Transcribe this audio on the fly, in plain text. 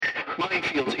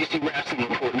Mindfields, AC Wrestling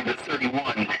Report number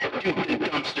 31, Duke the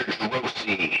Dumpster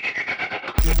Droese.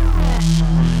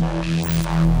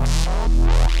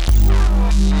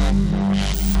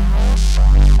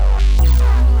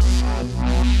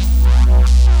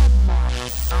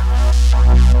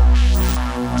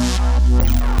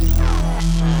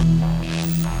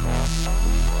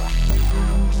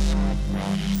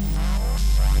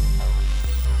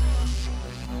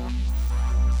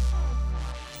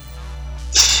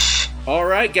 All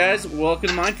right, guys, welcome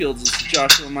to Mindfields. This is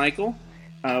Joshua and Michael.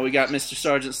 We got Mr.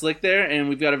 Sergeant Slick there, and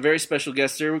we've got a very special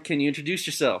guest there. Can you introduce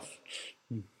yourself?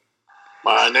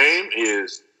 My name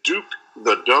is Duke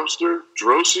the Dumpster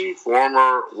Droese,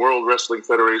 former World Wrestling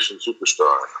Federation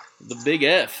superstar. The Big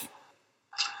F.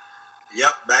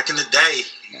 Yep, back in the day.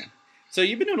 Yeah. So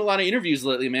you've been doing a lot of interviews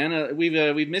lately, man.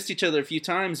 We've missed each other a few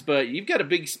times, but you've got a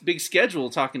big schedule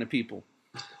talking to people.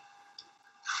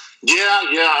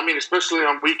 Yeah. I mean, especially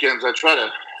on weekends, I try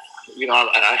to,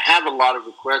 I have a lot of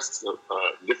requests of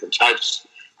different types,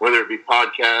 whether it be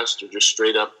podcasts or just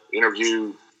straight up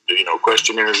interview,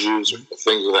 question interviews or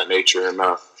things of that nature. And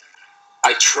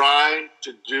I try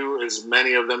to do as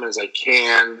many of them as I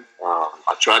can.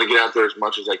 I try to get out there as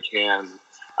much as I can.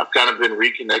 I've kind of been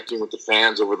reconnecting with the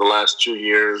fans over the last 2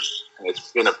 years, and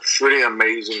it's been a pretty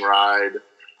amazing ride.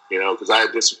 Because I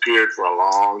had disappeared for a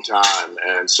long time.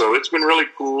 And so it's been really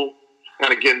cool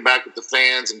kind of getting back with the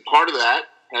fans. And part of that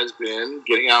has been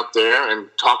getting out there and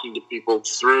talking to people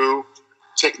through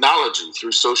technology,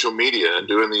 through social media, and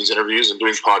doing these interviews and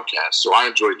doing podcasts. So I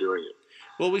enjoy doing it.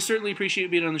 Well, we certainly appreciate you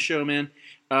being on the show, man.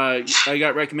 I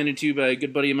got recommended to you by a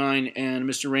good buddy of mine and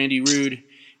Mr. Randy Rude.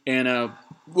 And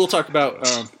we'll talk about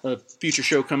a future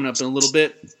show coming up in a little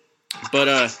bit. But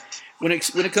when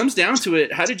it comes down to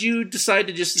it, how did you decide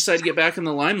to get back in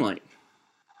the limelight?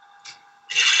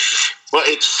 Well,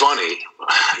 it's funny,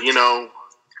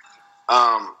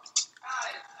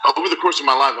 over the course of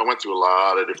my life, I went through a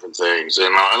lot of different things,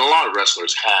 and a lot of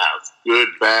wrestlers have, good,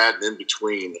 bad, and in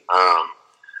between.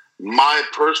 My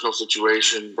personal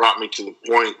situation brought me to the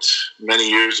point many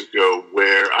years ago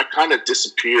where I kind of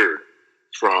disappeared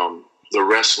from the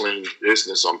wrestling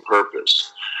business on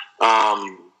purpose.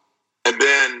 And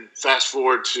then fast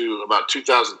forward to about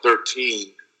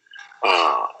 2013,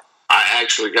 I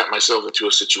actually got myself into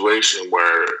a situation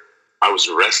where I was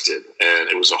arrested, and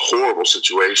it was a horrible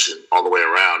situation all the way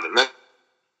around. And then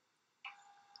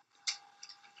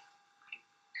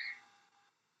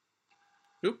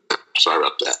sorry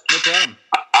about that. No problem.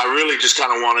 I really just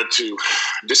kind of wanted to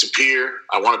disappear.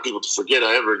 I wanted people to forget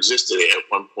I ever existed at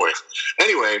one point.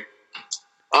 Anyway,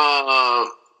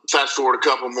 fast forward a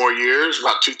couple more years,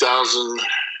 about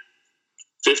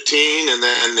 2015, and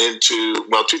then into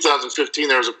 2015,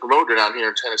 there was a promoter down here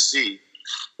in Tennessee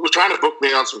who was trying to book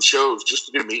me on some shows just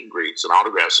to do meet and greets and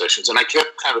autograph sessions, and I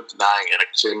kept kind of denying it. I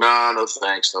kept saying, no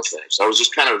thanks. I was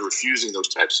just kind of refusing those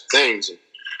types of things, and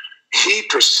he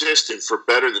persisted for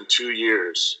better than 2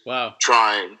 years. Wow.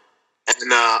 Trying.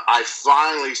 And I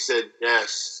finally said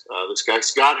yes. This guy,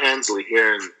 Scott Hensley,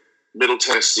 here in Middle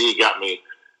Tennessee, got me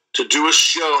to do a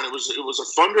show, and it was a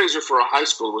fundraiser for a high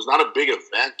school. It was not a big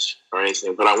event or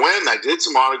anything, but I went and I did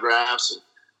some autographs, and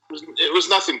it was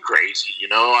nothing crazy,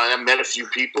 I met a few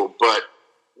people, but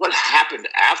what happened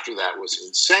after that was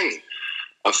insane.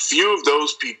 A few of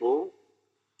those people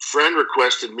friend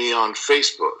requested me on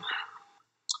Facebook,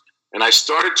 and I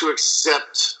started to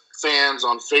accept fans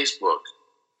on Facebook,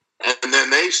 and then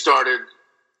they started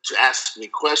to ask me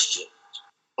questions.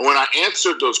 And when I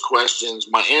answered those questions,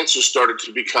 my answers started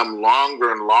to become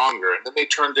longer and longer. And then they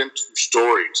turned into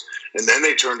stories. And then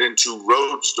they turned into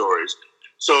road stories.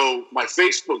 So my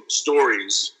Facebook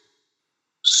stories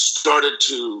started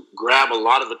to grab a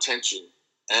lot of attention.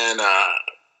 And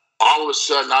all of a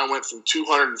sudden, I went from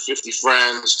 250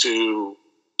 friends to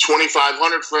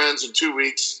 2,500 friends in 2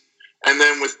 weeks. And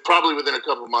then within a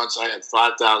couple of months, I had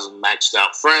 5,000 maxed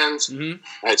out friends. Mm-hmm.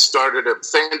 I had started a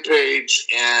fan page,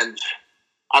 and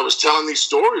I was telling these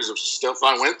stories of stuff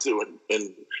I went through,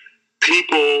 and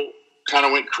people kind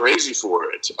of went crazy for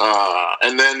it.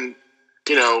 And then,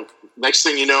 next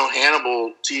thing you know,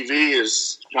 Hannibal TV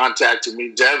is contacting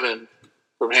me, Devin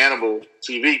from Hannibal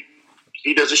TV.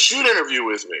 He does a shoot interview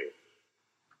with me.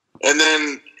 And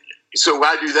then, so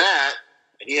I do that,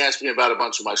 and he asked me about a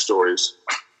bunch of my stories.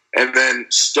 And then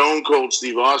Stone Cold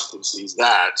Steve Austin sees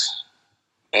that,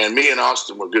 and me and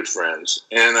Austin were good friends.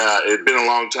 And it had been a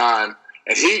long time.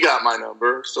 And he got my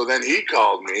number, so then he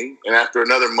called me, and after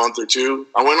another month or two,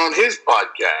 I went on his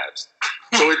podcast.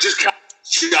 So it just kind of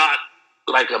shot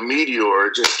like a meteor.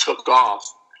 It just took off.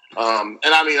 And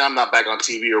I mean, I'm not back on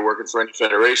TV or working for any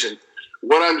federation,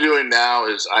 what I'm doing now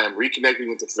is I am reconnecting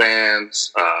with the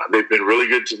fans. They've been really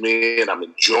good to me, and I'm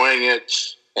enjoying it.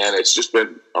 And it's just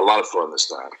been a lot of fun this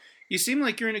time. You seem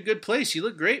like you're in a good place. You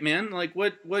look great, man. Like,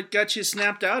 what got you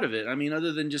snapped out of it? I mean,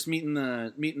 other than just meeting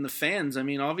the fans. I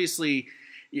mean, obviously,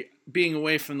 being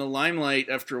away from the limelight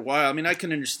after a while. I mean, I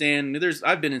can understand.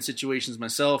 I've been in situations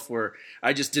myself where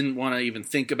I just didn't want to even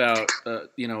think about, a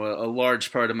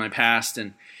large part of my past,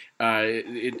 and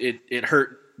it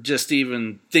hurt just to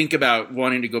even think about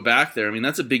wanting to go back there. I mean,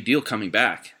 that's a big deal coming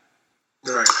back.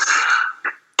 Right.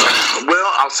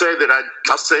 Well, I'll say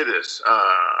this.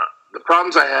 The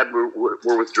problems I had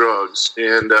were with drugs,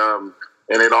 and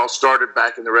it all started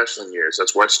back in the wrestling years.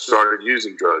 That's where I started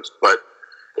using drugs. But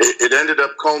it ended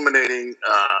up culminating.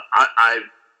 I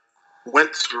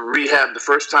went to rehab the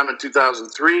first time in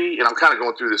 2003, and I'm kind of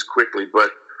going through this quickly,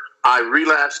 but I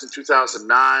relapsed in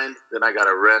 2009. Then I got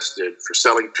arrested for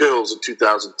selling pills in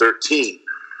 2013.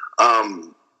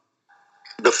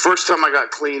 The first time I got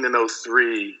clean in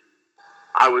 2003,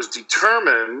 I was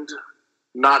determined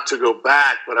not to go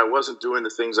back, but I wasn't doing the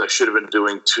things I should have been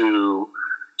doing to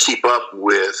keep up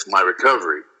with my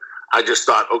recovery. I just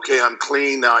thought, okay, I'm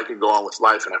clean, now I can go on with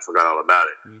life, and I forgot all about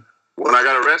it. Mm-hmm. When I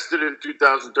got arrested in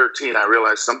 2013, I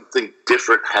realized something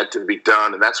different had to be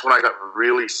done, and that's when I got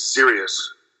really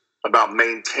serious about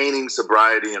maintaining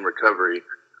sobriety and recovery,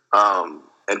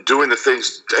 and doing the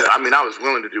things. I mean, I was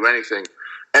willing to do anything.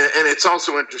 And it's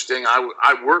also interesting,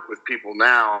 I work with people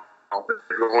now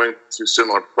going through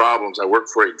similar problems. I work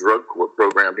for a drug court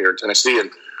program here in Tennessee, and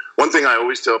one thing I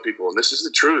always tell people, and this is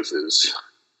the truth, is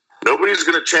nobody's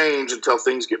going to change until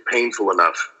things get painful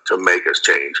enough to make us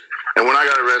change. And when I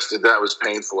got arrested, that was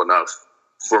painful enough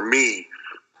for me.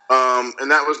 And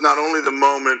that was not only the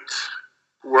moment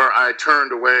where I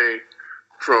turned away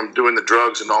from doing the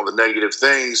drugs and all the negative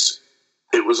things,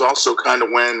 it was also kind of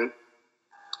when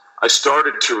I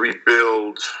started to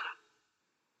rebuild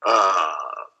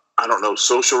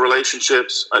social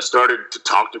relationships. I started to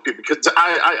talk to people because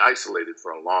I isolated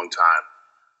for a long time.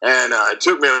 And it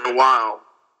took me a while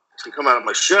to come out of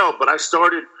my shell, but I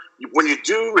started, when you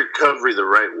do recovery the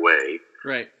right way,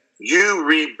 right, you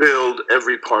rebuild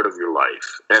every part of your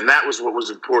life. And that was what was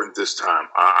important this time.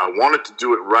 I wanted to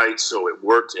do it right, so it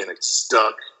worked and it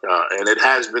stuck. And it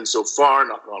has been so far,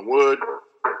 knock on wood.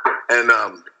 And,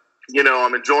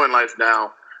 I'm enjoying life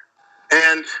now.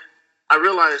 And I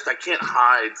realized I can't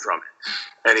hide from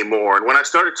it anymore. And when I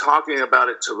started talking about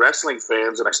it to wrestling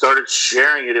fans and I started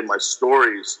sharing it in my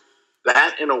stories,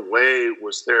 that in a way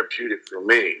was therapeutic for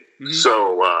me. Mm-hmm.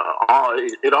 So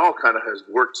it all kind of has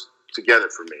worked together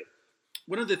for me.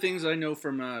 One of the things I know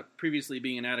from previously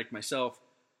being an addict myself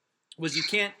was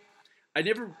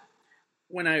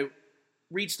when I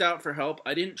reached out for help,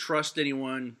 I didn't trust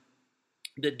anyone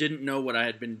that didn't know what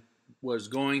I was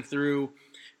going through,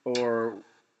 or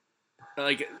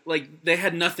like they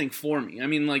had nothing for me. I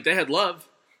mean, like, they had love.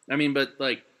 I mean, but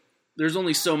like, there's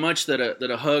only so much that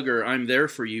a hug or I'm there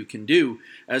for you can do,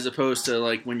 as opposed to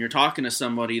like when you're talking to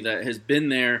somebody that has been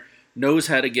there, knows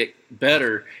how to get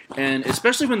better, and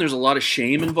especially when there's a lot of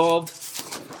shame involved.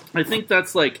 I think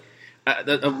that's like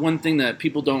one thing that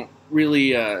people don't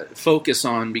really focus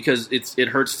on, because it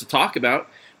hurts to talk about,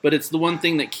 but it's the one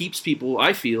thing that keeps people,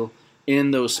 I feel,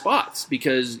 in those spots,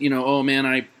 because, oh man,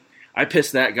 I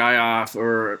pissed that guy off,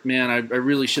 or man, I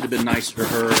really should have been nicer to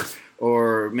her,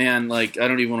 or man, like, I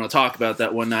don't even want to talk about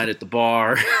that one night at the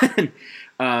bar.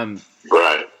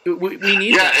 Right. We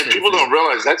need that. Yeah, and people don't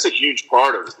realize that's a huge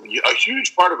part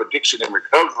of addiction and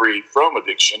recovery from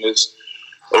addiction is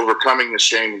overcoming the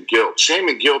shame and guilt. Shame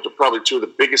and guilt are probably two of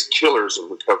the biggest killers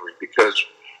of recovery, because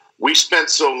we spent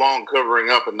so long covering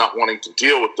up and not wanting to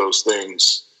deal with those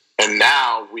things, and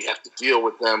now we have to deal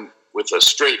with them with a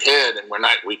straight head, and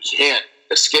we can't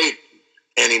escape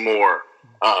anymore.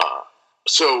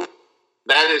 So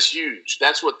that is huge.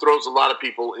 That's what throws a lot of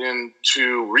people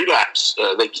into relapse.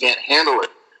 They can't handle it.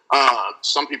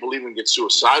 Some people even get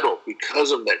suicidal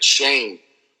because of that shame.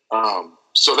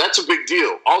 So that's a big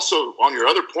deal. Also, on your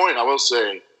other point, I will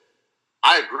say,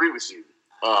 I agree with you.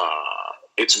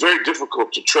 It's very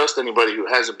difficult to trust anybody who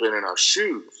hasn't been in our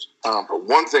shoes. But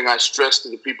one thing I stress to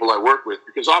the people I work with,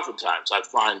 because oftentimes I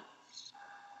find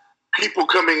people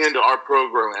coming into our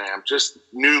program, just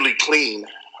newly clean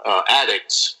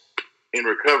addicts in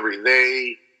recovery,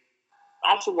 they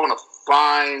often want to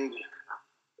find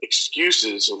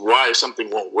excuses of why something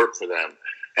won't work for them.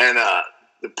 And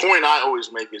the point I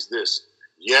always make is this: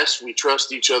 yes, we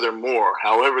trust each other more.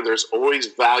 However, there's always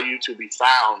value to be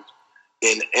found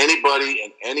in anybody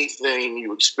and anything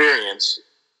you experience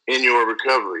in your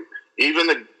recovery.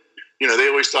 Even they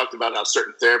always talked about how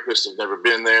certain therapists have never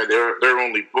been there. They're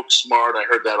only book smart. I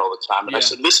heard that all the time. And I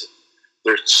said, listen,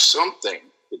 there's something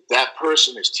that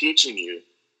person is teaching you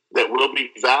that will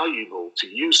be valuable to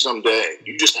you someday.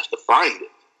 You just have to find it.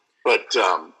 But,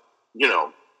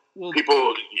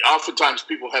 oftentimes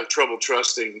people have trouble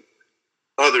trusting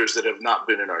others that have not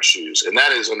been in our shoes. And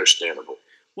that is understandable.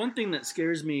 One thing that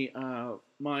scares me, I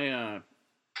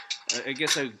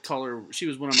guess I'd call her, she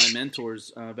was one of my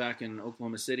mentors back in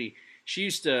Oklahoma City. She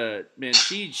used to, man,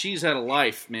 she's had a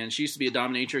life, man. She used to be a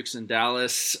dominatrix in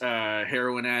Dallas,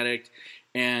 heroin addict.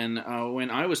 And when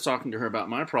I was talking to her about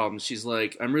my problems, she's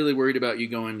like, I'm really worried about you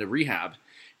going to rehab.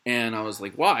 And I was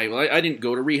like, why? Well, I didn't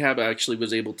go to rehab. I actually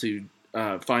was able to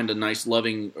find a nice,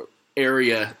 loving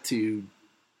area to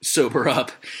sober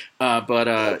up.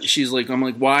 But she's like, I'm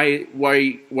like, why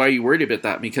are you worried about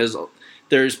that? Because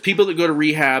there's people that go to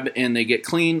rehab and they get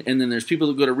clean, and then there's people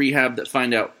that go to rehab that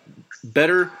find out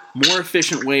better, more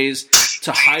efficient ways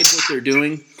to hide what they're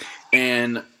doing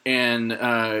and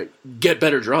get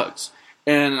better drugs.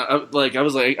 And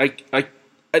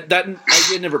that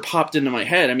idea never popped into my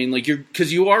head. I mean, like,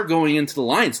 because you are going into the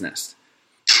lion's nest.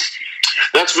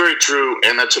 That's very true,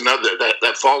 and that's another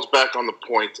that falls back on the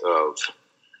point of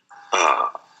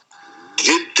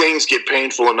did things get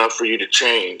painful enough for you to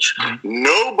change?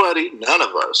 Mm-hmm. None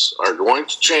of us are going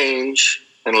to change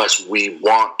unless we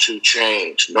want to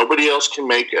change. Nobody else can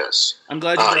make us. I'm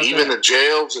glad you brought even that. The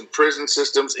jails and prison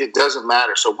systems, it doesn't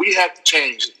matter. So we have to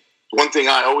change. One thing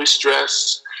I always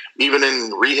stress, even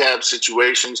in rehab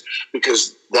situations,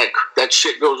 because that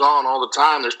shit goes on all the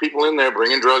time. There's people in there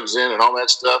bringing drugs in and all that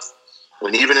stuff.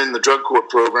 And even in the drug court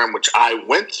program, which I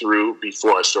went through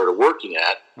before I started working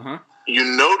at, you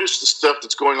notice the stuff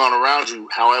that's going on around you.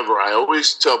 However, I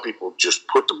always tell people, just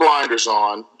put the blinders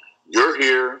on. You're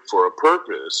here for a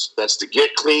purpose. That's to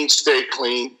get clean, stay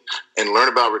clean, and learn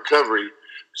about recovery.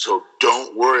 So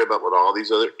don't worry about what all these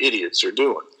other idiots are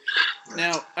doing.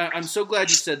 Now, I'm so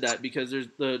glad you said that, because there's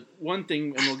the one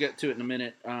thing, and we'll get to it in a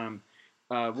minute. One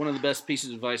of the best pieces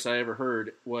of advice I ever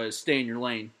heard was stay in your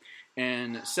lane.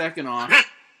 And second off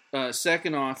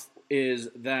is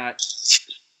that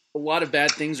a lot of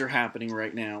bad things are happening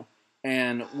right now.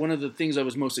 And one of the things I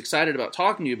was most excited about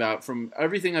talking to you about, from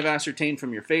everything I've ascertained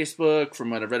from your Facebook, from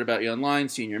what I've read about you online,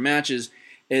 seeing your matches,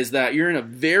 is that you're in a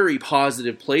very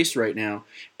positive place right now.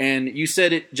 And you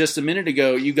said it just a minute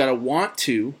ago, you got to want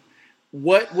to.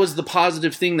 What was the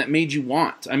positive thing that made you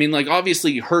want? I mean, like,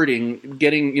 obviously hurting,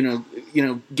 getting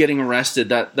arrested,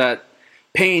 that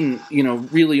pain,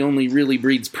 really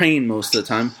breeds pain most of the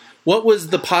time. What was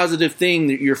the positive thing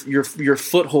that your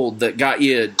foothold that got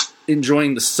you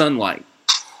enjoying the sunlight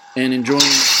and enjoying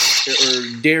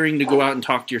or daring to go out and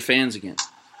talk to your fans again?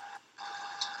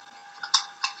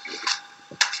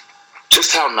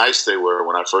 Just how nice they were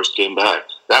when I first came back.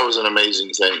 That was an amazing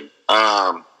thing.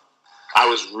 I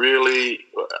was really,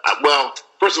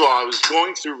 first of all, I was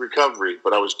going through recovery,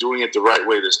 but I was doing it the right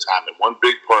way this time. And one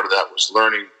big part of that was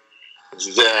learning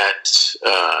that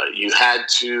you had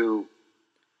to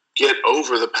get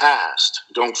over the past.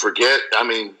 Don't forget. I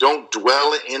mean, don't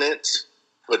dwell in it,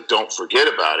 but don't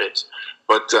forget about it.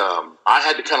 But I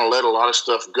had to kind of let a lot of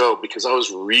stuff go because I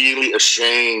was really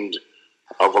ashamed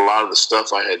of a lot of the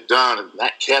stuff I had done, and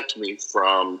that kept me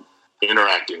from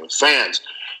interacting with fans.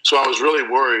 So I was really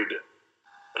worried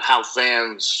how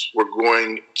fans were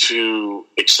going to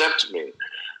accept me.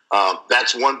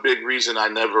 That's one big reason I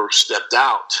never stepped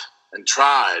out and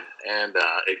tried, and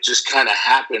it just kind of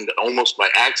happened almost by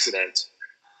accident.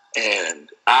 And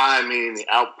I mean, the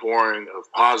outpouring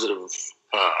of positive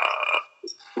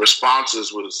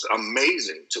responses was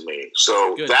amazing to me.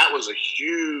 So Good. That was a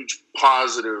huge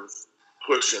positive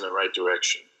push in the right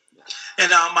direction.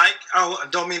 And Mike, I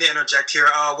don't mean to interject here.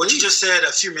 What you just said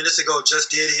a few minutes ago just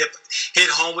did hit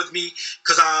home with me,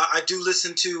 because I do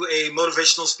listen to a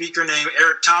motivational speaker named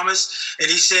Eric Thomas, and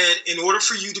he said, in order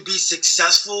for you to be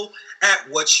successful at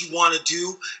what you want to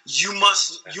do, you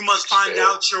must find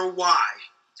out your why.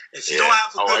 If you don't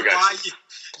have a good why,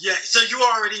 so you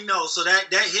already know. So that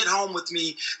hit home with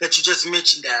me that you just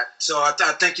mentioned that. So I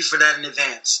thank you for that in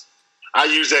advance. I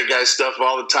use that guy's stuff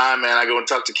all the time, man. I go and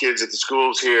talk to kids at the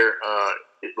schools here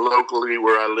locally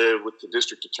where I live with the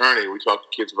district attorney. We talk to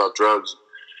kids about drugs.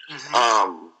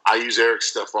 Mm-hmm. I use Eric's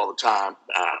stuff all the time.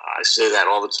 I say that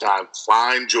all the time.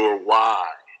 Find your why.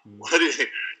 Mm-hmm.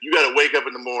 You got to wake up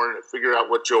in the morning and figure out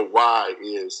what your why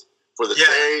is for the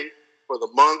day, for the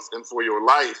month, and for your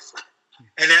life.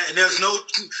 And there's no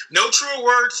truer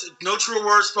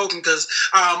words spoken, because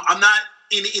I'm not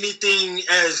in anything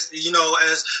as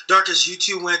dark as you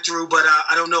two went through, but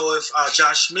I don't know if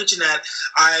Josh mentioned that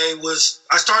I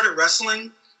started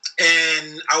wrestling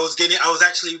and I was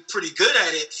actually pretty good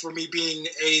at it for me being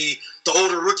the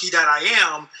older rookie that I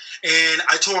am. And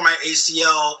I tore my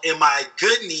ACL in my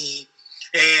good knee,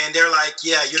 and they're like,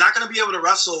 yeah, you're not going to be able to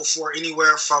wrestle for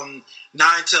anywhere from 9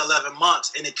 to 11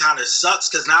 months. And it kind of sucks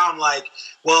because now I'm like,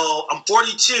 well, I'm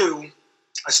 42.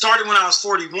 I started when I was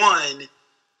 41. And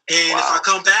if I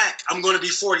come back, I'm going to be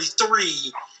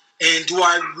 43. And do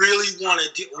I really want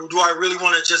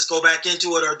to just go back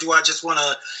into it, or do I just want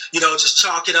to, just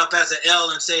chalk it up as an L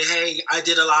and say, hey, I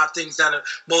did a lot of things that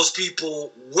most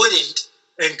people wouldn't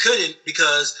and couldn't,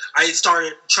 because I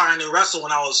started trying to wrestle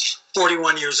when I was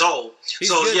 41 years old.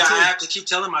 I have to keep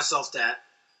telling myself that.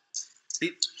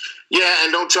 Yeah,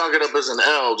 and don't chalk it up as an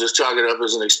L. Just chalk it up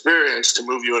as an experience to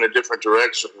move you in a different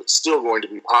direction. It's still going to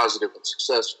be positive and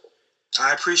successful.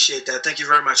 I appreciate that. Thank you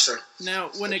very much, sir.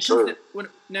 Now, when it comes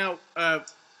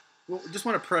just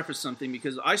want to preface something,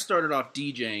 because I started off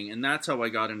DJing, and that's how I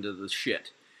got into the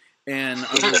shit. And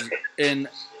I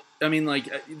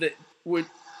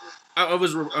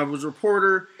was a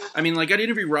reporter. I mean, like, I'd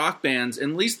interview rock bands,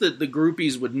 and at least the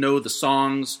groupies would know the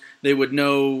songs. They would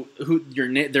know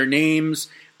their names.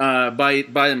 Buy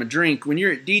them a drink. When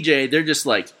you're a DJ, they're just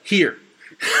like, here.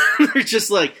 They're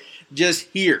just like, just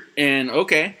here. And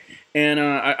okay. And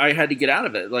I had to get out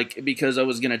of it, like, because I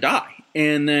was going to die.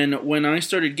 And then when I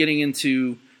started getting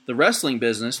into the wrestling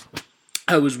business,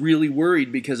 I was really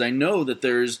worried, because I know that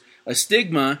there's a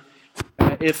stigma,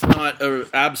 if not an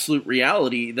absolute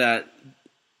reality, that,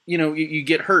 you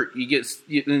get hurt.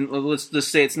 Let's just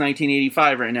say it's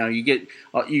 1985 right now. You get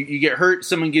hurt.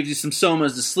 Someone gives you some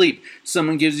somas to sleep.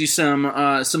 Someone gives you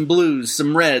some blues,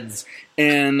 some reds,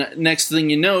 and next thing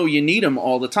you know, you need them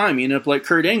all the time. You end up like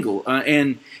Kurt Angle,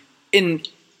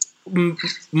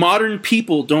 modern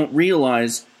people don't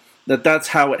realize that that's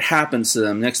how it happens to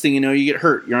them. Next thing you know, you get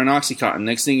hurt. You're on Oxycontin.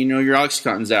 Next thing you know, your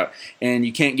Oxycontin's out, and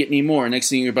you can't get any more. Next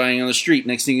thing you're buying on the street.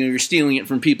 Next thing you know, you're stealing it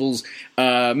from people's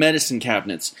medicine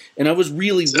cabinets. And I was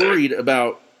really worried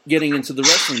about getting into the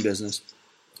wrestling business.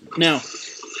 Now,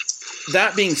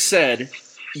 that being said,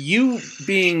 you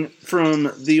being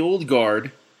from the old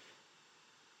guard,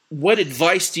 what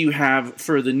advice do you have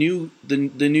for the new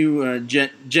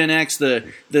Gen X,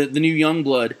 the new young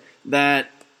blood that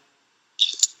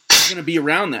is going to be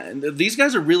around that? And these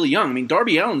guys are really young. I mean,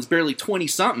 Darby Allin's barely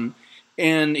 20-something,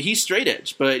 and he's straight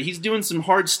edge, but he's doing some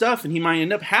hard stuff, and he might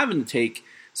end up having to take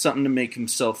something to make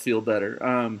himself feel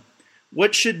better.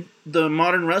 What should the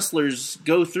modern wrestlers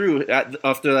go through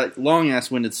after that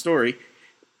long-ass winded story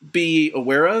be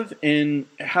aware of, and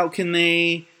how can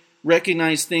they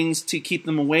recognize things to keep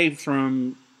them away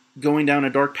from going down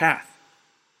a dark path?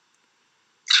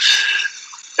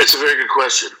 It's a very good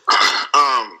question.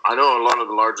 I know a lot of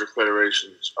the larger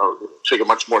federations take a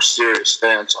much more serious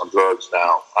stance on drugs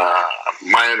now.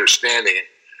 My understanding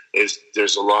is there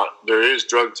is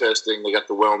drug testing. They got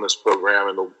the wellness program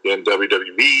in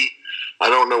WWE. I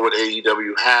don't know what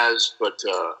AEW has, but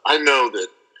I know that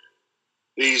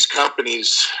these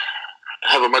companies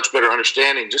have a much better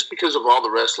understanding, just because of all the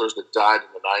wrestlers that died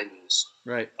in the 90s.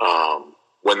 Right.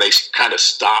 When they kind of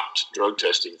stopped drug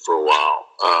testing for a while.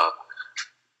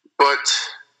 But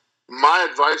my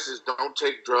advice is, don't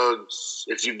take drugs.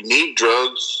 If you need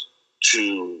drugs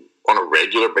on a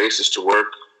regular basis to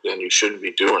work, then you shouldn't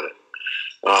be doing it.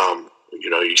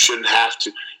 You shouldn't have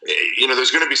to. There's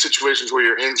going to be situations where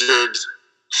you're injured.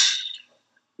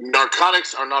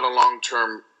 Narcotics are not a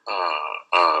long-term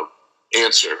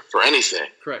answer for anything.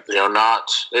 Correct. They are not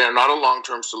a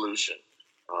long-term solution.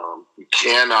 You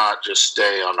cannot just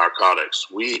stay on narcotics.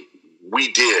 We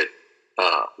did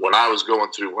when I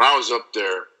was up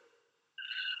there.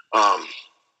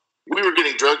 We were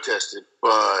getting drug tested,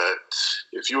 but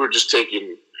if you were just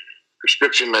taking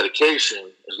prescription medication,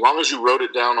 as long as you wrote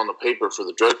it down on the paper for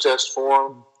the drug test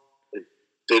form,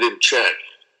 they didn't check.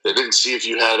 They didn't see if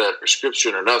you had a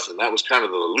prescription or nothing. That was kind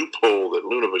of the loophole that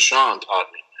Luna Vachon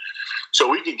taught me. So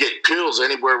we could get pills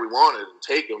anywhere we wanted and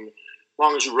take them. As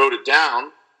long as you wrote it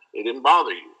down, it didn't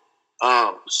bother you.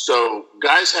 So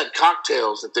guys had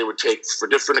cocktails that they would take for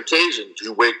different occasions.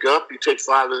 You wake up, you take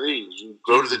 5 of these. You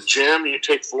go to the gym, you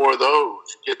take 4 of those.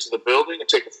 You get to the building and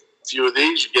take a few of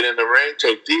these. You get in the ring,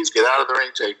 take these. Get out of the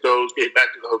ring, take those. Get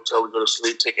back to the hotel and go to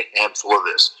sleep, take a handful of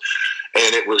this.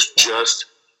 And it was just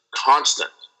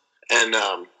constant. And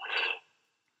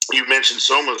you mentioned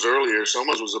somas earlier.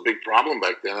 Somas was a big problem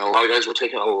back then, and a lot of guys were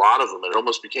taking a lot of them. It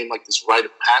almost became like this rite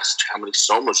of passage how many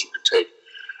somas you could take.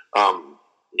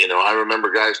 I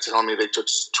remember guys telling me they took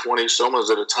 20 somas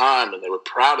at a time, and they were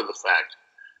proud of the fact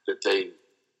that they,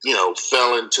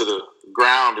 fell into the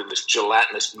ground in this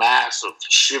gelatinous mass of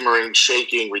shimmering,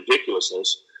 shaking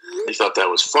ridiculousness. They thought that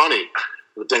was funny.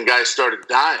 but then guys started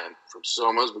dying from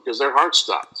somas because their heart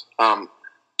stopped.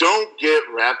 Don't get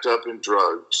wrapped up in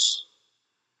drugs.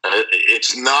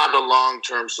 It's not a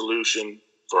long-term solution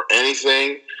for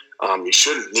anything. You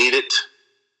shouldn't need it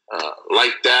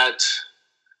like that.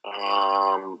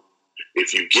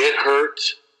 If you get hurt,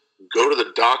 go to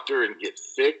the doctor and get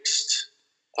fixed.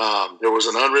 There was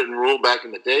an unwritten rule back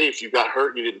in the day. If you got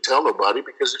hurt, you didn't tell nobody,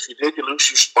 because if you did, you lose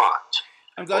your spot.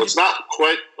 Well, it's not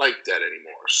quite like that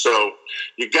anymore. So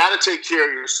you got to take care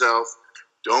of yourself.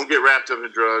 Don't get wrapped up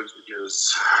in drugs,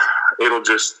 because it'll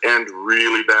just end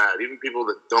really bad. Even people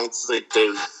that don't think they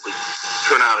would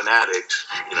turn out an addict,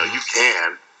 you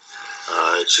can.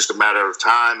 It's just a matter of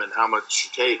time and how much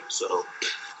you take. So,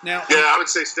 yeah, I would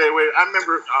say stay away. I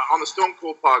remember on the Stone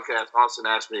Cold podcast, Austin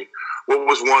asked me, what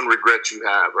was one regret you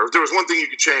have? Or if there was one thing you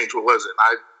could change, what was it?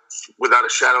 Without a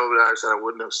shadow of a doubt, I said I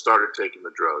wouldn't have started taking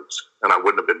the drugs, and I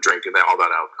wouldn't have been drinking all that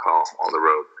alcohol on the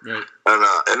road. Right.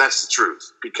 And that's the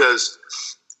truth, because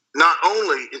not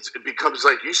only it becomes,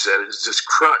 like you said, it's this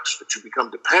crutch that you become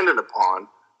dependent upon,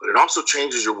 but it also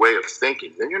changes your way of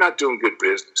thinking. Then you're not doing good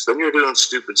business. Then you're doing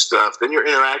stupid stuff. Then your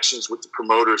interactions with the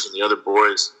promoters and the other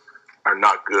boys are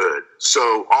not good.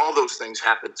 So all those things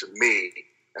happen to me,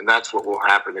 and that's what will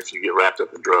happen if you get wrapped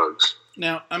up in drugs.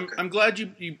 Now, I'm glad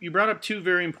you brought up two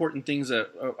very important things that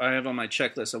I have on my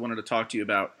checklist I wanted to talk to you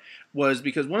about, was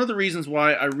because one of the reasons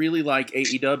why I really like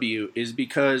AEW is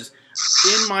because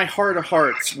in my heart of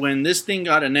hearts, when this thing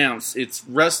got announced, it's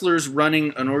wrestlers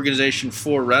running an organization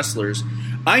for wrestlers,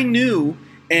 I knew,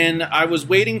 and I was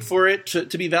waiting for it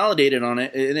to be validated on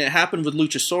it, and it happened with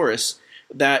Luchasaurus,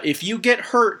 that if you get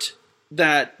hurt,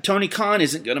 that Tony Khan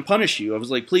isn't going to punish you. I was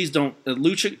like, please don't.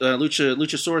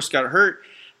 Luchasaurus got hurt.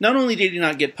 Not only did he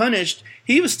not get punished,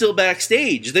 he was still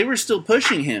backstage. They were still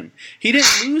pushing him. He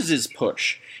didn't lose his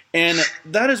push. And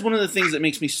that is one of the things that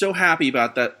makes me so happy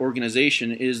about that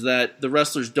organization, is that the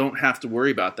wrestlers don't have to worry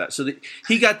about that. So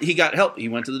he got help. He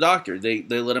went to the doctor. They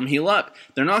let him heal up.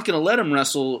 They're not going to let him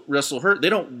wrestle hurt. They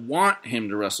don't want him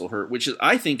to wrestle hurt, which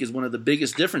I think is one of the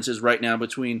biggest differences right now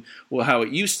between how it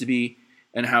used to be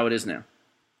and how it is now.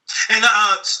 And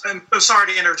I'm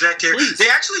sorry to interject here. Please. They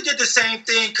actually did the same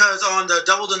thing, because on the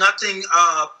Double or Nothing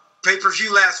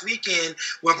pay-per-view last weekend,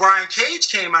 when Brian Cage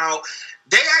came out,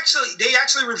 they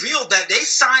actually revealed that they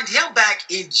signed him back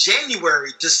in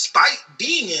January despite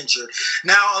being injured.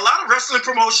 Now, a lot of wrestling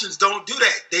promotions don't do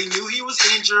that. They knew he was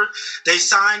injured. They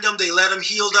signed him. They let him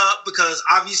healed up, because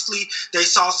obviously they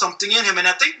saw something in him. And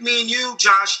I think me and you,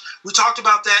 Josh, we talked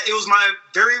about that. It was my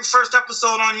very first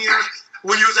episode on here,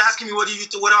 when you was asking me what do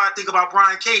I think about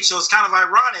Brian Cage. So it's kind of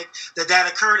ironic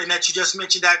that occurred, and that you just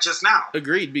mentioned that just now.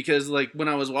 Agreed, because when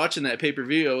I was watching that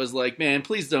pay-per-view, I was like, man,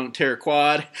 please don't tear a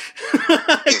quad.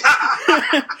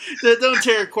 Don't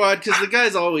tear a quad, because the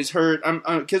guy's always hurt.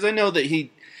 Because I know that he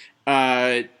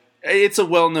it's a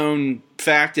well-known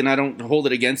fact, and I don't hold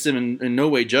it against him and in no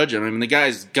way judge him. I mean, the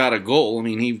guy's got a goal. I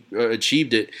mean, he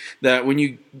achieved it, that when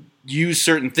you use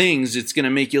certain things, it's going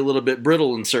to make you a little bit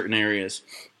brittle in certain areas.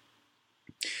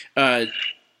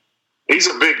 He's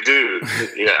a big dude.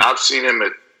 Yeah, I've seen him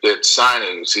at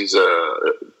signings. He's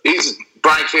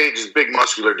Brian Cage is a big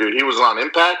muscular dude. He was on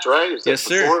Impact, right? Yes,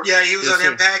 sir. Yeah, he was on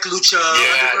Impact, Lucha.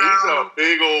 Yeah, he's a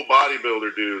big old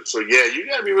bodybuilder dude. So yeah, you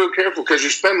got to be real careful, because you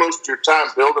spend most of your time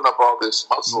building up all this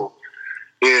muscle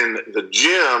in the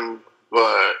gym,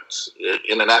 but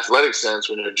in an athletic sense,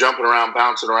 when you're jumping around,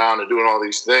 bouncing around, and doing all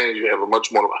these things, you have a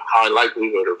much more high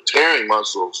likelihood of tearing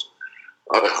muscles.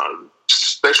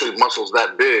 Especially muscles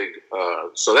that big.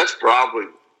 So that's probably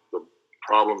the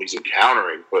problem he's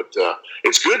encountering. But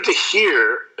it's good to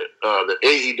hear that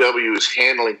AEW is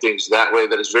handling things that way,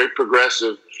 that is very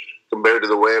progressive compared to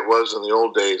the way it was in the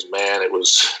old days, man. It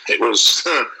was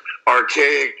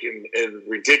archaic and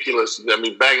ridiculous. I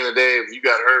mean, back in the day, if you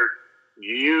got hurt,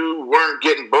 you weren't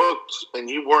getting booked and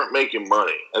you weren't making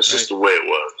money. That's just the way it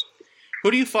was.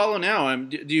 Who do you follow now?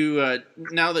 Do you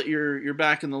now that you're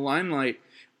back in the limelight,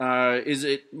 is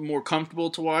it more comfortable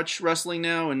to watch wrestling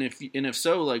now? And if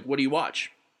so, what do you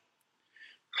watch?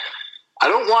 I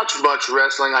don't watch much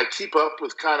wrestling. I keep up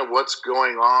with kind of what's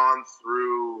going on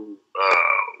through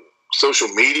social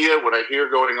media, what I hear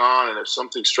going on, and if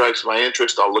something strikes my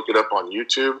interest, I'll look it up on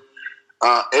YouTube.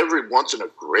 Every once in a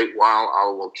great while, I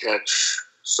will catch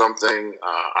something.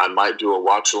 I might do a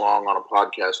watch-along on a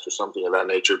podcast or something of that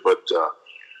nature, but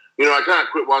I kind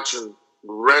of quit watching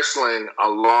wrestling a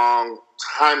long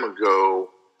time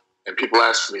ago, and people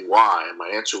ask me why, and my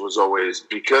answer was always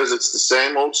because it's the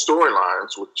same old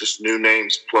storylines with just new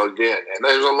names plugged in, and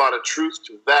there's a lot of truth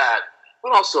to that.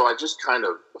 But also, I just kind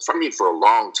of, for a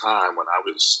long time, when I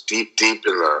was deep in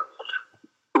the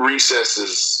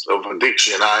recesses of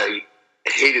addiction, I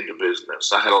hated the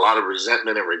business. I had a lot of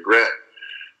resentment and regret.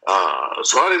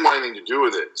 So I didn't want anything to do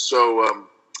with it. So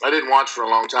I didn't watch for a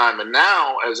long time. And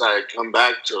now, as I come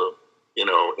back to,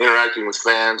 interacting with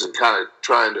fans and kind of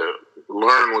trying to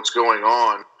learn what's going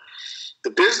on,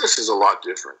 the business is a lot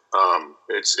different.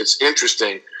 It's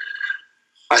interesting.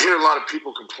 I hear a lot of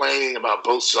people complaining about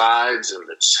both sides, and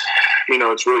it's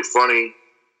really funny.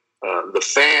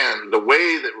 The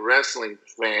way that wrestling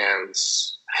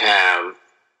fans have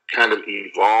kind of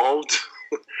evolved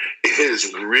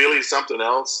is really something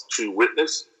else to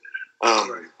witness.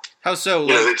 How so?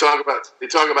 They talk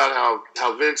about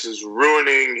how Vince is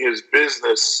ruining his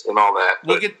business and all that.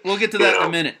 We'll get to that in a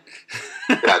minute.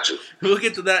 Gotcha. We'll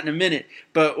get to that in a minute.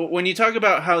 But when you talk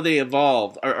about how they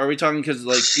evolved, are we talking because,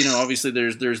 obviously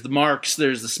there's the marks,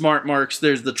 there's the smart marks,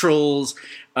 there's the trolls.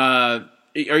 Are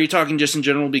you talking just in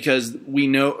general because we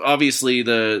know, obviously,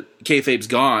 the kayfabe's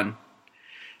gone?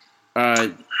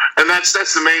 And that's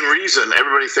the main reason.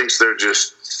 Everybody thinks they're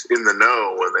just in the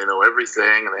know and they know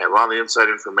everything and they have all the inside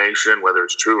information, whether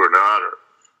it's true or not, or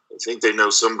they think they know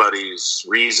somebody's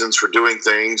reasons for doing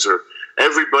things, or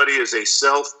everybody is a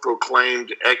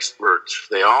self-proclaimed expert.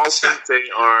 They all think they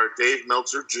are Dave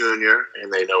Meltzer Jr.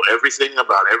 and they know everything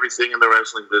about everything in the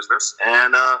wrestling business.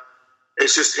 And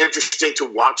it's just interesting to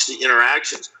watch the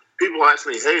interactions. People ask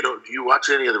me, hey, do you watch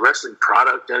any of the wrestling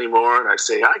product anymore? And I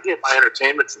say, I get my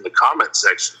entertainment from the comment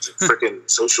sections of freaking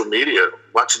social media,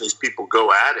 watching these people go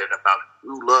at it about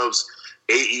who loves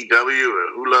AEW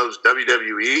or who loves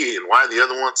WWE and why the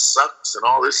other one sucks and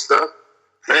all this stuff.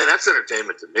 Man, that's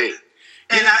entertainment to me.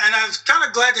 And I'm kind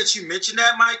of glad that you mentioned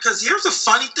that, Mike, because here's the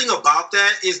funny thing about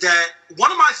that is that one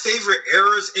of my favorite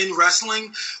eras in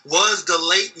wrestling was the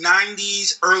late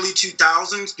 90s, early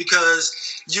 2000s, because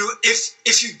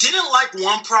if you didn't like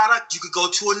one product, you could go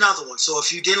to another one. So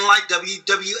if you didn't like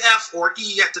WWF or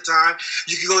E at the time,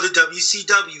 you could go to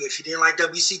WCW. If you didn't like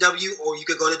WCW, or you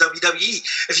could go to WWE.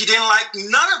 If you didn't like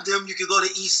none of them, you could go to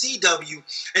ECW.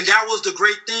 And that was the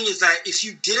great thing, is that if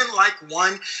you didn't like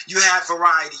one, you had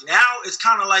variety. Now it's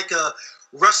kind of like a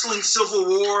wrestling civil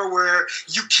war where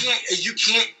you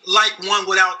can't like one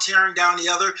without tearing down the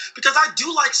other, because I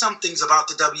do like some things about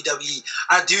the WWE.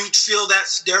 I do feel that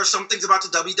there are some things about the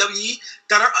WWE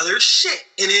that are other shit.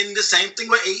 And then the same thing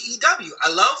with AEW.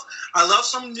 I love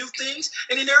some new things,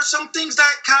 and then there are some things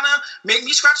that kind of make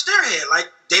me scratch their head. Like,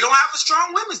 they don't have a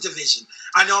strong women's division.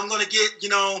 I know I'm going to get,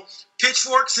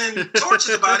 pitchforks and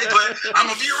torches about it, but I'm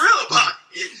going to be real about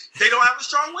it. They don't have a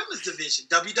strong women's division.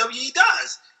 WWE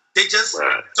does. They just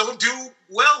don't do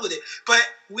well with it. But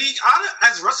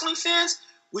as wrestling fans,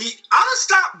 we ought to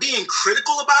stop being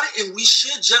critical about it, and we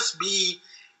should just be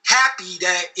happy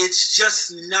that it's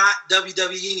just not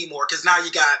WWE anymore. Because now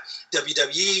you got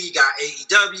WWE, you got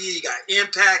AEW, you got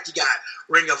Impact, you got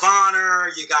Ring of Honor,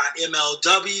 you got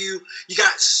MLW. You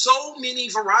got so many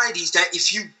varieties that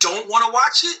if you don't want to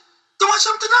watch it, go watch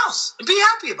something else and be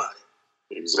happy about it.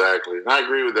 Exactly. And I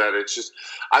agree with that. It's just,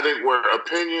 I think where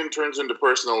opinion turns into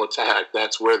personal attack,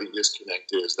 that's where the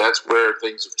disconnect is. That's where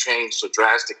things have changed so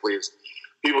drastically, is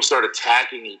people start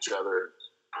attacking each other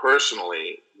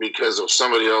personally because of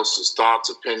somebody else's thoughts,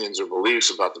 opinions, or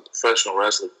beliefs about the professional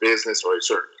wrestling business or a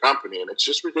certain company, and it's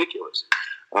just ridiculous.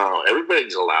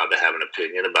 Everybody's allowed to have an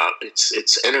opinion about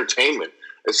it's entertainment.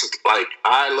 It's like,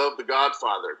 I love The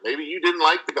Godfather. Maybe you didn't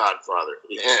like The Godfather.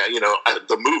 Yeah,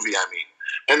 the movie, I mean.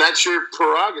 And that's your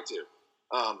prerogative.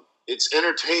 It's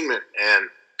entertainment, and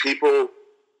people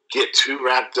get too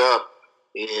wrapped up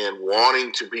in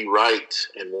wanting to be right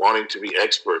and wanting to be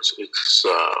experts. It's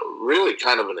really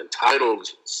kind of an entitled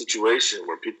situation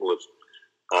where people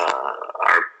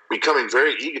are becoming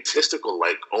very egotistical,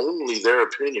 like only their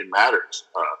opinion matters.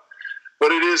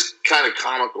 But it is kind of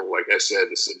comical, like I said,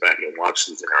 to sit back and watch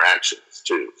these interactions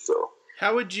too. So,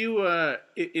 how would you,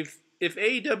 if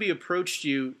AEW approached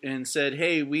you and said,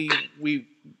 "Hey, we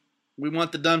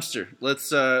want the dumpster. Let's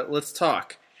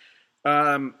talk."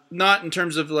 Not in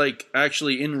terms of like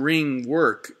actually in ring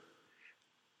work.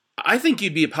 I think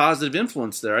you'd be a positive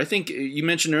influence there. I think you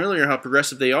mentioned earlier how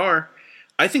progressive they are.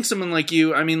 I think someone like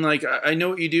you, I mean, like, I know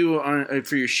what you do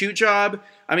for your shoot job.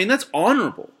 I mean, that's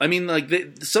honorable. I mean, like,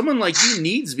 someone like you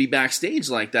needs to be backstage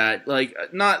like that. Like,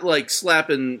 not like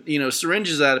slapping,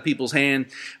 syringes out of people's hand.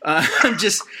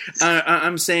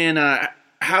 I'm saying,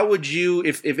 how would you,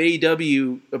 if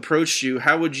AEW approached you,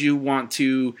 how would you want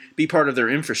to be part of their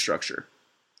infrastructure?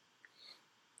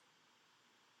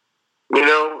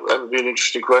 That would be an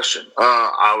interesting question.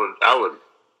 I would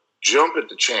jump at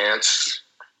the chance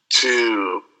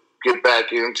to get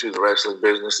back into the wrestling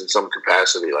business in some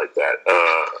capacity like that.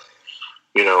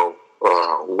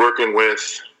 working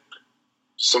with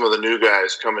some of the new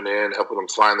guys coming in, helping them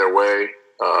find their way,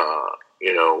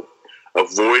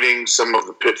 avoiding some of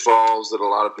the pitfalls that a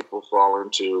lot of people fall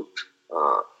into,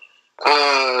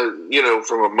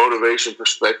 from a motivation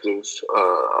perspective,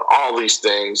 all these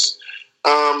things.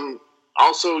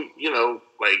 Also,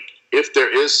 like if there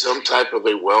is some type of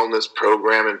a wellness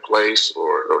program in place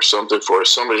or something for if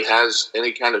somebody has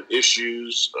any kind of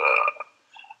issues,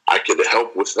 I could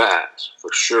help with that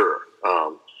for sure.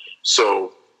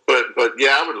 But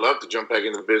yeah, I would love to jump back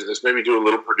into the business, maybe do a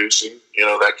little producing,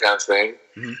 that kind of thing.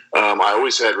 Mm-hmm. I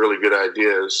always had really good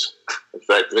ideas. In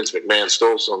fact, Vince McMahon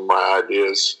stole some of my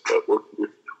ideas, but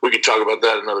we could talk about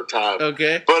that another time.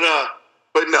 Okay. But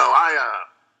no,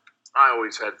 I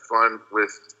always had fun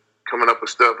with coming up with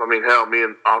stuff. I mean, hell, me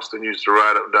and Austin used to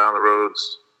ride up and down the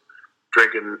roads,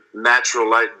 drinking natural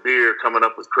light beer, coming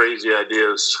up with crazy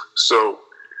ideas. So,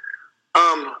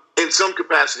 in some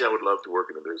capacity, I would love to work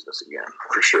in the business again,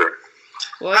 for sure.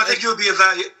 Well, I think you would be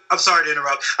I'm sorry to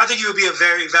interrupt. I think you would be a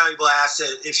very valuable asset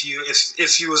if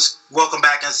you was welcome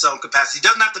back in some capacity. It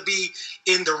doesn't have to be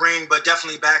in the ring, but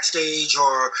definitely backstage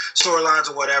or storylines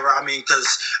or whatever. I mean,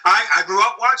 because I grew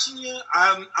up watching you.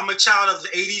 I'm a child of the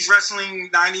 80s wrestling,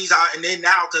 90s, and then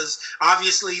now, because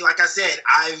obviously, like I said,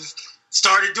 I've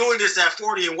started doing this at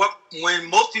 40, and when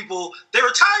most people, they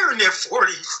retire in their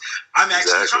 40s, I'm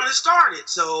actually trying to start it.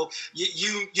 So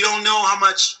you don't know how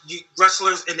much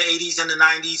wrestlers in the 80s and the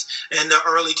 90s and the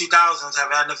early 2000s have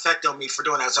had an effect on me for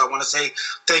doing that. So I want to say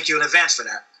thank you in advance for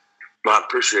that. I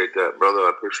appreciate that, brother. I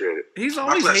appreciate it. He's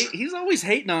always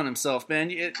hating on himself, man.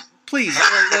 Please.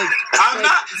 I'm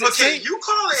not. Okay, you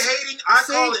call it hating. I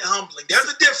call it humbling. There's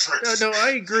a difference. No,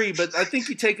 I agree, but I think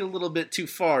you take it a little bit too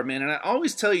far, man. And I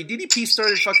always tell you, DDP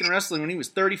started fucking wrestling when he was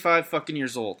 35 fucking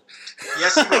years old.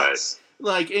 Yes, he was.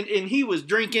 And he was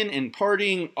drinking and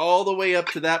partying all the way up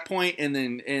to that point, and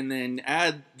then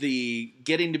add the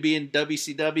getting to be in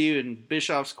WCW and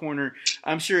Bischoff's Corner.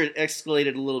 I'm sure it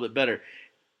escalated a little bit better.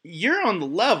 You're on the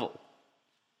level.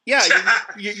 Yeah,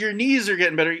 your knees are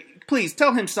getting better. Please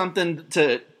tell him something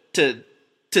to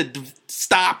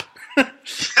stop.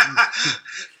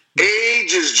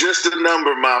 Age is just a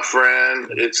number, my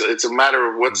friend. It's a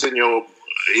matter of what's in your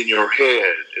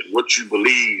head and what you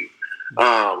believe.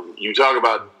 You talk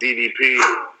about DDP.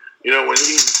 When he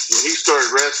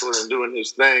started wrestling and doing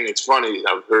his thing, it's funny.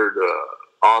 I've heard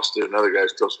Austin and other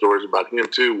guys tell stories about him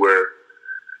too, where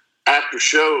after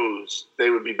shows,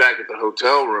 they would be back at the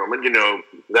hotel room. And,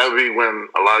 that would be when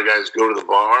a lot of guys go to the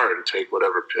bar and take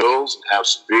whatever pills and have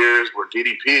some beers, where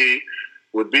DDP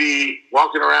would be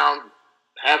walking around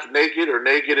half naked or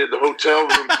naked in the hotel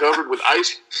room covered with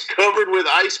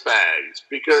ice bags,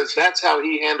 because that's how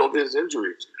he handled his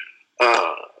injuries.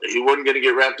 He wasn't going to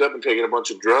get wrapped up in taking a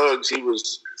bunch of drugs. He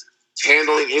was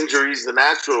handling injuries the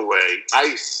natural way.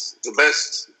 Ice, the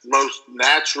best, most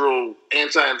natural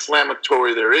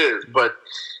anti-inflammatory there is. But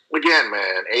again,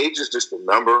 man, age is just a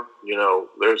number.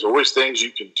 There's always things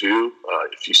you can do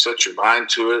if you set your mind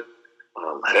to it.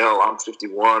 Hell, I'm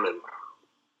 51 and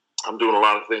I'm doing a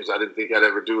lot of things I didn't think I'd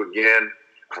ever do again.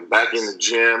 I'm back in the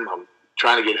gym. I'm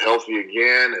trying to get healthy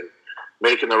again and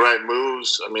making the right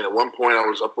moves. I mean, at one point I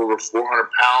was up over 400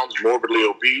 pounds, morbidly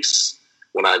obese,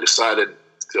 when I decided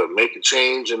to make a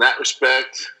change in that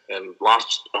respect and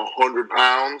lost 100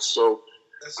 pounds. So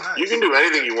that's nice. You can do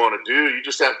anything you want to do. You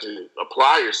just have to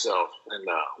apply yourself and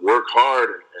work hard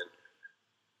and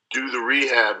do the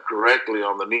rehab correctly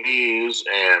on the knees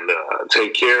and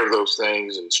take care of those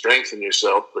things and strengthen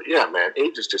yourself. But yeah, man,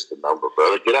 age is just a number,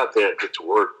 brother. Get out there and get to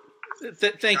work.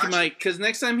 Thank you, Mike. Because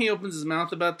next time he opens his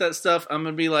mouth about that stuff, I'm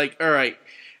gonna be like, "All right,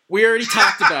 we already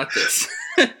talked about this."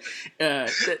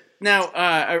 Now,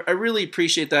 I really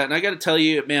appreciate that, and I got to tell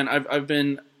you, man,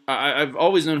 I've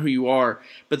always known who you are,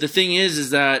 but the thing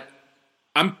is that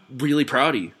I'm really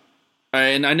proud of you,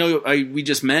 and I know we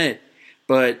just met,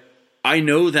 but I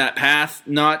know that path,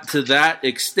 not to that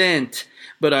extent,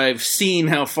 but I've seen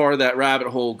how far that rabbit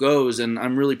hole goes, and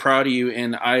I'm really proud of you,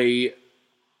 and I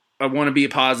want to be a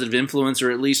positive influence,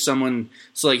 or at least someone.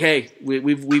 It's like, hey,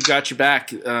 we've got your back,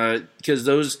 because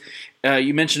those.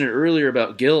 You mentioned it earlier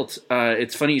about guilt.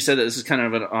 It's funny you said that. This is kind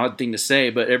of an odd thing to say,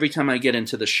 but every time I get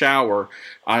into the shower,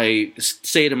 I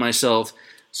say to myself,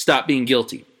 "Stop being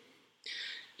guilty.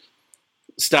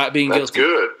 Stop being guilty.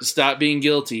 Good. Stop being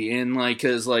guilty." And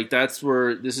because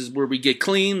this is where we get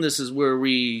clean. This is where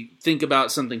we think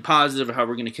about something positive, how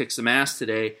we're going to kick some ass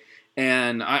today.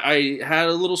 And I had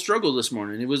a little struggle this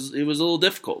morning. It was a little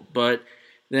difficult, but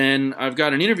then I've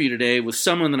got an interview today with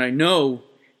someone that I know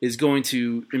is going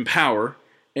to empower.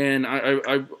 And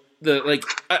I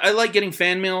like getting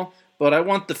fan mail, but I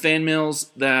want the fan mails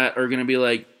that are going to be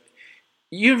like,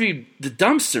 you have the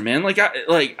dumpster, man.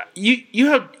 You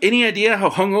have any idea how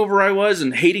hungover I was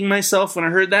and hating myself when I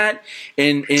heard that?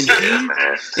 And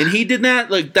he did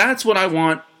that. Like, that's what I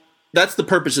want. That's the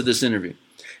purpose of this interview.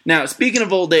 Now, speaking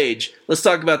of old age, let's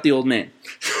talk about the old man.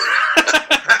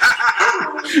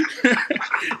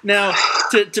 Now,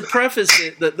 to preface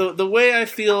it, the way I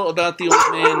feel about the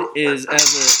old man is, as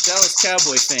a Dallas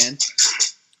Cowboy fan,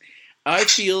 I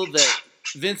feel that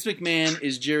Vince McMahon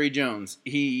is Jerry Jones.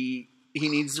 He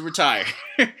needs to retire.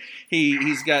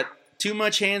 He's got too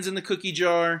much hands in the cookie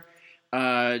jar.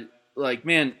 It's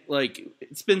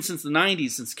been since the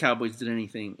 90s since Cowboys did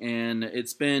anything, and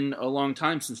it's been a long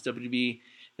time since WWE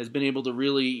has been able to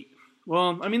really.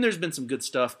 Well, I mean, there's been some good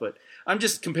stuff, but I'm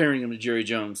just comparing him to Jerry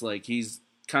Jones. Like, he's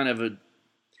kind of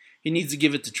he needs to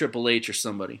give it to Triple H or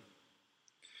somebody.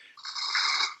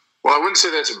 Well, I wouldn't say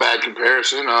that's a bad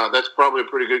comparison. That's probably a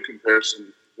pretty good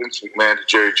comparison, Vince McMahon to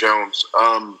Jerry Jones.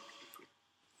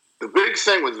 The big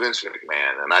thing with Vince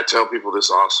McMahon, and I tell people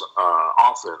this also,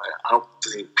 often, I don't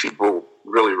think people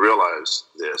really realize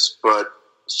this, but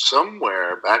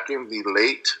somewhere back in the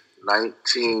late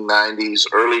 1990s,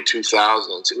 early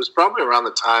 2000s, it was probably around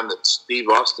the time that Steve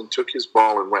Austin took his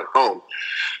ball and went home.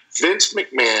 Vince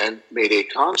McMahon made a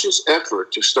conscious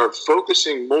effort to start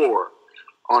focusing more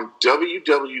on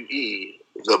WWE,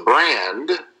 the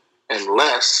brand, and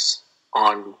less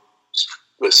on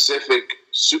specific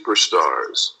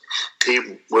superstars.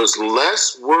 He was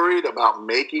less worried about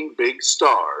making big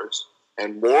stars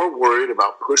and more worried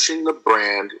about pushing the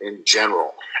brand in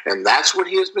general. And that's what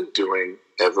he has been doing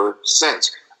ever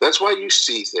since. That's why you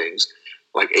see things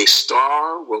like a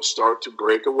star will start to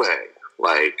break away,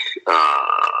 like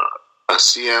a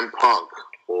CM Punk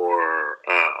or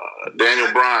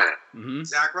Daniel Bryan. Mm-hmm.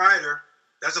 Zack Ryder.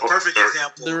 That's a perfect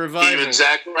example. The revival. Even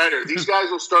Zack Ryder. These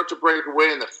guys will start to break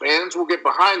away and the fans will get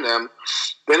behind them.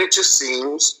 Then it just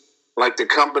seems like the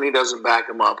company doesn't back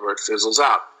them up or it fizzles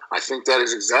out. I think that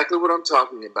is exactly what I'm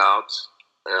talking about.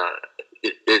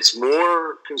 It's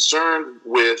more concerned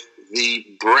with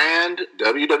the brand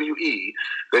WWE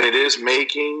than it is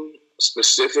making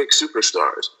specific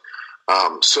superstars.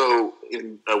 So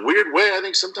in a weird way, I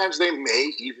think sometimes they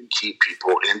may even keep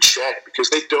people in check because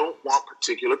they don't want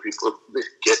particular people to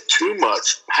get too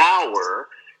much power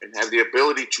and have the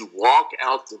ability to walk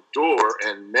out the door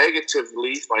and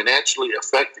negatively financially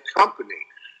affect the company,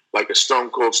 like a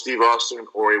Stone Cold Steve Austin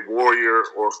or a Warrior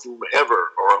or whomever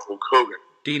or a Hulk Hogan.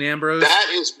 Dean Ambrose. That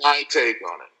is my take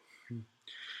on it.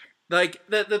 Like,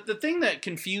 the thing that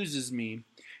confuses me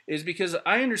is because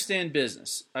I understand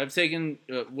business. I've taken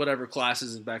whatever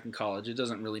classes back in college. It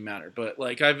doesn't really matter. But,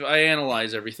 like, I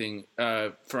analyze everything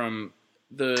from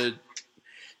the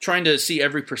trying to see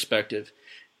every perspective.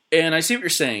 And I see what you're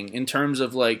saying in terms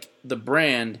of, like, the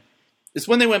brand. It's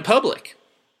when they went public.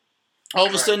 All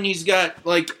of a sudden he's got,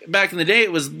 like, back in the day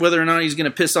it was whether or not he's going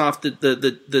to piss off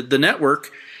the network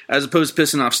as opposed to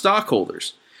pissing off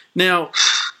stockholders. Now,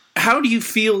 how do you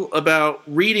feel about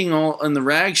reading all in the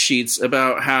rag sheets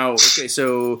about how, okay,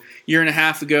 so a year and a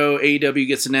half ago, AEW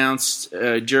gets announced,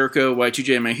 Jericho,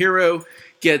 Y2J, My Hero,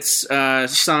 gets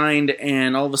signed,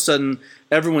 and all of a sudden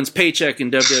everyone's paycheck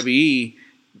in WWE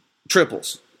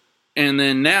triples. And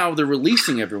then now they're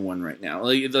releasing everyone right now.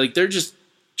 Like they're just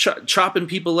chopping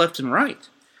people left and right.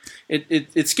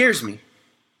 It scares me.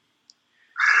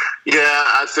 Yeah,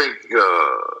 I think,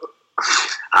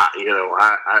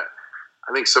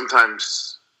 I think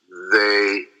sometimes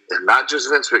they, and not just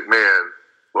Vince McMahon,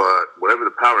 but whatever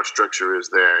the power structure is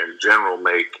there in general,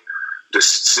 make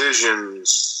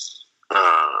decisions,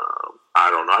 I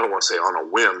don't want to say on a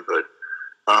whim, but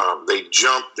they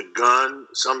jump the gun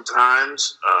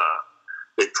sometimes.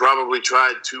 They probably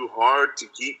tried too hard to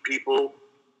keep people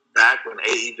back when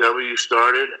AEW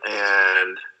started,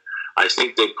 and I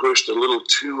think they pushed a little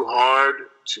too hard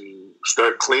to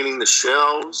start cleaning the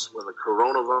shelves when the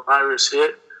coronavirus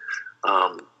hit.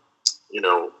 But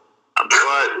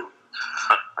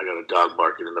I got a dog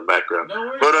barking in the background.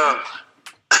 No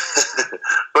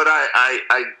but I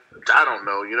don't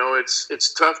know.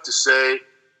 It's tough to say.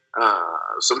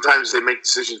 Sometimes they make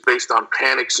decisions based on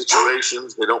panic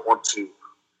situations. They don't want to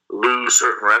lose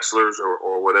certain wrestlers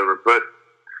or whatever. But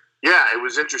yeah, it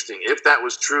was interesting. If that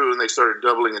was true and they started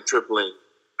doubling and tripling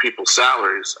people's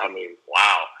salaries, I mean,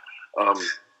 wow.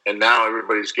 And now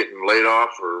everybody's getting laid off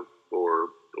or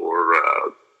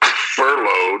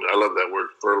furloughed. I love that word,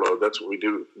 furloughed. That's what we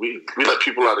do. We let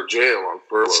people out of jail on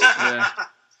furlough. Yeah.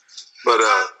 But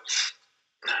I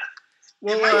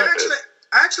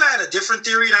actually had a different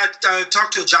theory, and I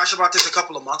talked to Josh about this a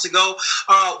couple of months ago.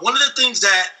 One of the things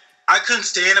that I couldn't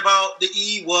stand about the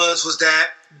E was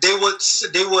that they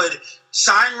would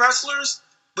sign wrestlers,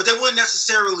 but they wouldn't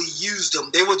necessarily use them.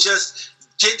 They would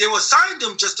sign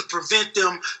them just to prevent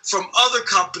them from other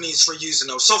companies for using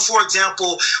them. So, for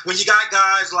example, when you got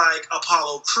guys like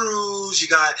Apollo Crews, you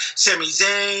got Sami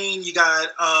Zayn, you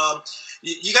got a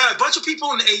bunch of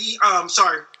people in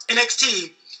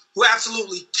NXT who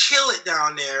absolutely kill it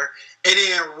down there, and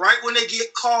then right when they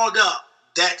get called up,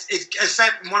 in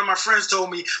fact, one of my friends told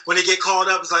me when they get called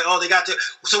up, it's like, oh, they got to.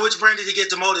 So which brand did they get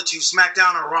demoted to,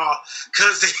 SmackDown or Raw?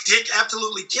 Because they did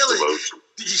absolutely kill it.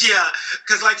 Yeah,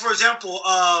 because like for example,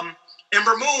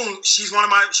 Ember Moon, she was one of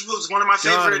my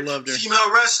favorite female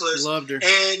wrestlers. Loved her.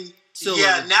 And Still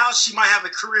now she might have a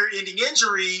career-ending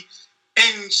injury,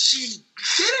 and she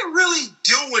didn't really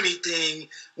do anything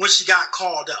when she got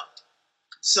called up.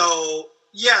 So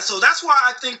that's why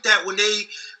I think that when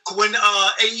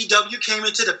AEW came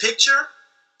into the picture,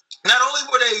 not only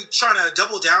were they trying to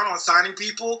double down on signing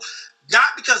people, not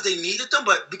because they needed them,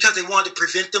 but because they wanted to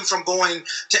prevent them from going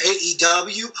to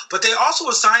AEW, but they also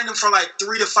were signing them for like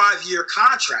 3 to 5 year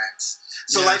contracts.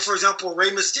 So like, for example, Rey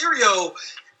Mysterio,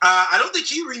 I don't think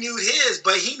he renewed his,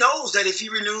 but he knows that if he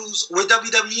renews with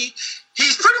WWE,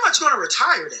 he's pretty much going to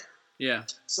retire there. Yeah.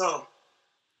 So...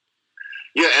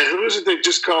 Yeah, and who is it they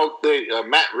just called?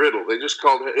 Matt Riddle. They just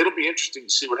called him. It'll be interesting to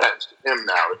see what happens to him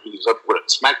now if he's up with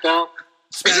SmackDown.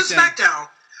 It's a SmackDown.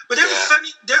 But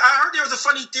I heard there was a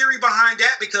funny theory behind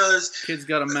that because... Kid's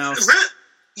got a mouse.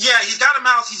 Yeah, he's got a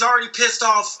mouse. He's already pissed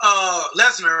off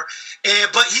Lesnar,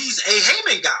 but he's a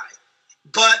Heyman guy.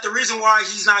 But the reason why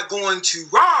he's not going to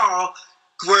Raw,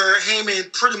 where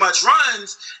Heyman pretty much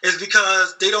runs, is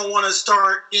because they don't want to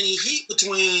start any heat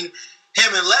between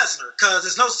him and Lesnar, because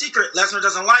it's no secret Lesnar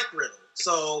doesn't like Riddle.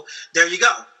 So there you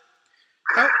go.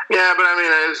 Yeah, but I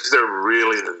mean, is there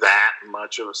really that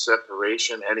much of a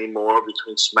separation anymore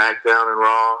between SmackDown and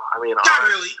Raw? I mean, not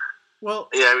really. Well,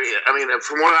 yeah, I mean,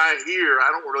 from what I hear,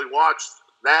 I don't really watch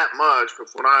that much, but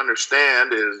from what I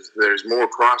understand is there's more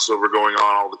crossover going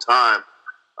on all the time.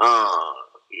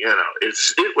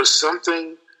 If it was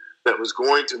something that was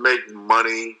going to make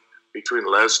money between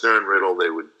Lesnar and Riddle, they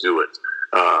would do it.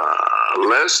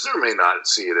 Lesnar may not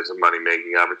see it as a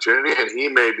money-making opportunity, and he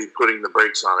may be putting the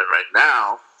brakes on it right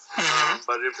now. Mm-hmm.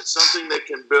 But if it's something they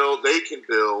can build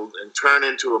and turn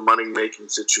into a money-making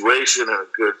situation and a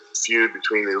good feud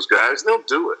between those guys, they'll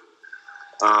do it.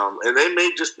 And they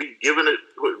may just be giving it,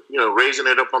 raising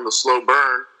it up on the slow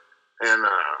burn and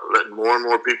letting more and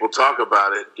more people talk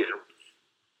about it.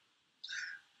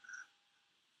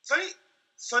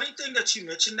 Funny thing that you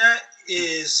mentioned that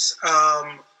is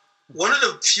one of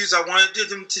the feuds I wanted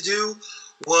them to do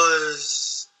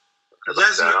was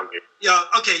Lesnar. Yeah,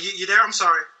 okay, you there? I'm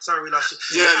sorry. Sorry we lost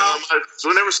you. Yeah,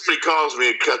 whenever somebody calls me,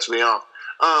 it cuts me off.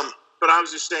 But I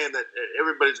was just saying that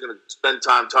everybody's going to spend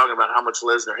time talking about how much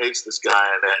Lesnar hates this guy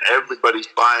and that everybody's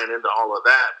buying into all of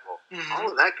that. Well, all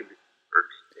of that could be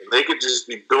worked. They could just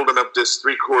be building up this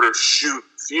 3/4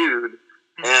 feud,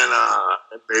 and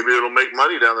maybe it'll make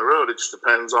money down the road. It just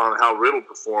depends on how Riddle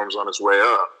performs on his way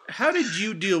up. How did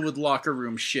you deal with locker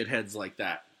room shitheads like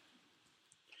that?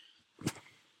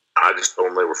 I just told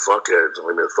them they were fuckheads and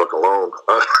leave me the fuck alone.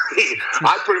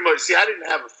 I pretty much, I didn't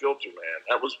have a filter, man.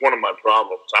 That was one of my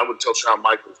problems. I would tell Shawn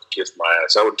Michaels to kiss my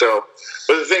ass. But the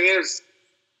thing is,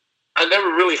 I never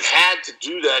really had to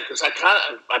do that because I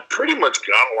pretty much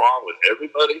got along with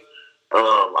everybody.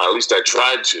 At least I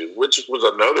tried to, which was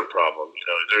another problem.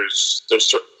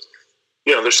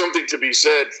 There's something to be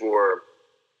said for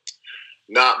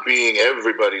not being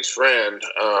everybody's friend.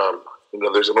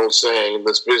 There's an old saying in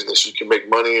this business: you can make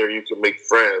money or you can make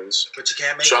friends. But you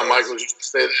can't make Shawn friends. Michaels used to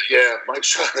say that. Yeah,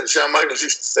 Shawn Michaels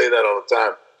used to say that all the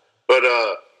time. But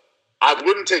I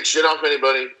wouldn't take shit off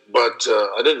anybody, but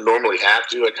I didn't normally have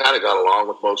to. I kind of got along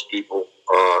with most people,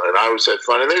 and I always had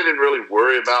fun. And they didn't really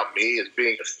worry about me as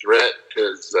being a threat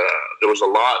because there was a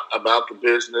lot about the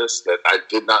business that I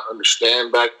did not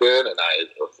understand back then, and I had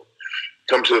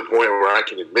come to the point where I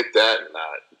can admit that, and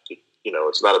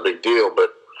it's not a big deal.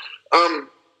 But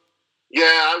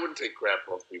I wouldn't take crap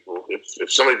off people.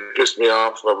 If somebody pissed me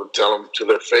off, I would tell them to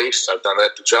their face. I've done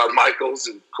that to John Michaels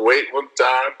in Kuwait one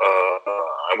time.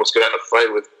 I almost got in a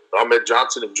fight with Ahmed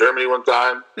Johnson in Germany one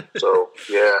time. So,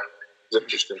 yeah, it's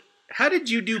interesting. How did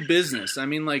you do business? I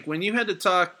mean, like, when you had to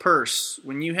talk purse,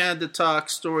 when you had to talk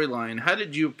storyline, how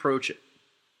did you approach it?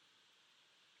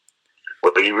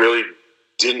 Well, you really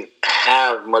didn't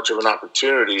have much of an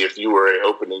opportunity if you were an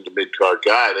opening to mid-card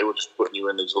guy. They were just putting you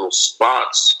in these little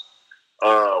spots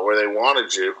where they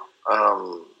wanted you.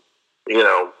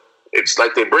 It's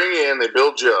like they bring you in, they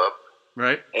build you up,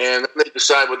 right, and then they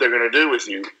decide what they're going to do with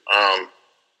you.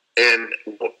 And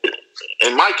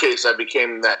in my case, I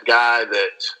became that guy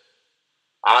that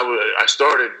I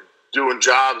started doing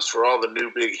jobs for all the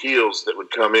new big heels that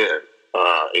would come in.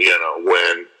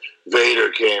 When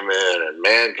Vader came in and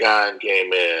Mankind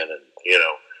came in, and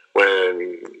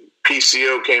when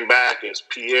PCO came back as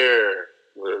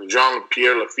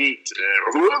Jean-Pierre Lafitte,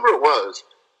 or whoever it was,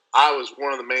 I was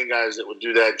one of the main guys that would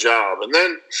do that job. And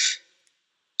then,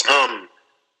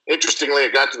 interestingly,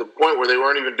 it got to the point where they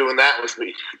weren't even doing that with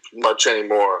me much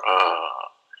anymore.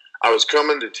 I was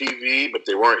coming to TV, but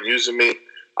they weren't using me.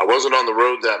 I wasn't on the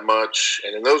road that much.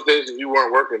 And in those days, if you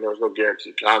weren't working, there was no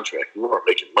guaranteed contract. You weren't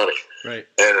making money. Right.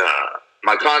 And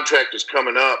my contract was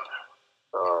coming up.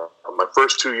 My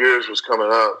first 2 years was coming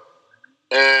up.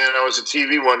 And I was at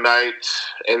TV one night,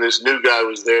 and this new guy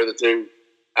was there that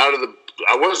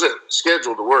I wasn't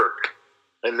scheduled to work.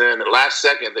 And then at last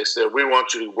second, they said, we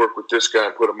want you to work with this guy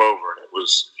and put him over. And it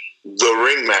was the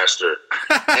ringmaster.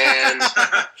 And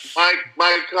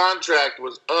my contract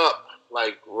was up,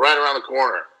 like, right around the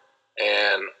corner.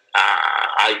 And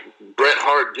Bret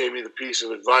Hart gave me the piece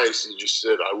of advice. He just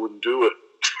said I wouldn't do it.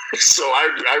 So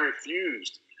I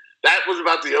refused. That was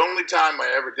about the only time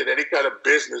I ever did any kind of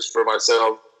business for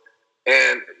myself.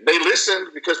 And they listened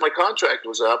because my contract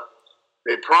was up.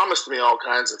 They promised me all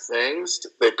kinds of things.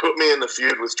 They put me in the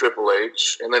feud with Triple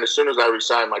H. And then as soon as I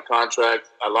resigned my contract,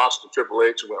 I lost to Triple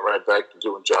H and went right back to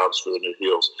doing jobs for the new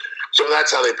heels. So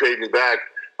that's how they paid me back.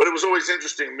 But it was always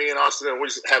interesting. Me and Austin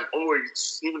have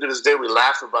always, even to this day, we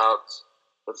laugh about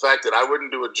the fact that I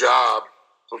wouldn't do a job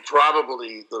for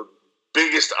probably the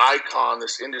biggest icon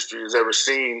this industry has ever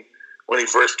seen when he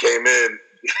first came in.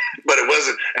 But it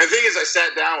wasn't. And the thing is, I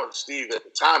sat down with Steve at the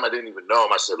time. I didn't even know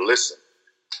him. I said, listen,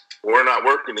 we're not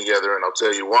working together, and I'll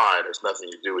tell you why. There's nothing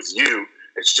to do with you.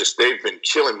 It's just they've been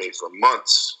killing me for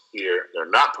months here. They're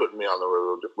not putting me on the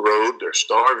road. They're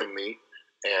starving me.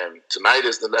 And tonight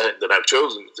is the night that I've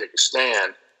chosen to take a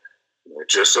stand. It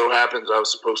just so happens I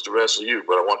was supposed to wrestle you,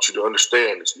 but I want you to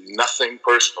understand it's nothing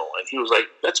personal. And he was like,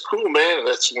 that's cool, man. And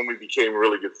that's when we became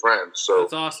really good friends. So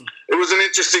that's awesome. It was an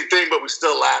interesting thing, but we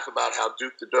still laugh about how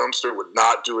Duke the Dumpster would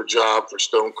not do a job for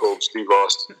Stone Cold Steve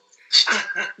Austin.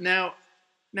 Now,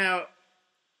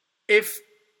 if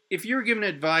you're giving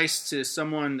advice to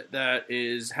someone that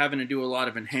is having to do a lot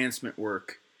of enhancement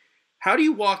work, how do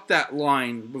you walk that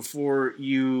line before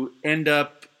you end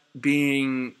up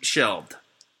being shelved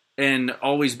and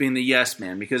always being the yes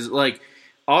man? Because, like,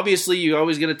 obviously you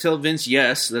always got to tell Vince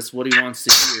yes. That's what he wants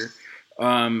to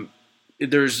hear.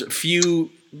 There's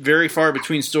few, very far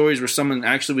between stories where someone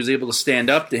actually was able to stand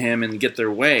up to him and get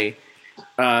their way.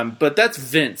 But that's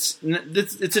Vince.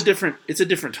 It's a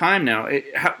different time now.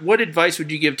 What advice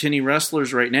would you give to any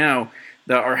wrestlers right now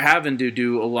that are having to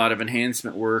do a lot of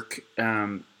enhancement work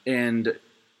and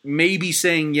maybe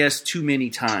saying yes too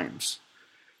many times?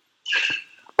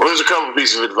 Well, there's a couple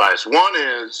pieces of advice. One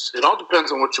is, it all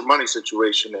depends on what your money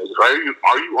situation is. Are you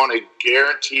on a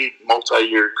guaranteed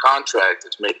multi-year contract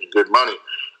that's making good money?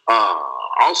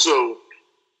 Also,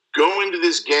 go into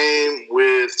this game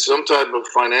with some type of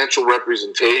financial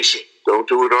representation. Don't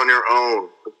do it on your own.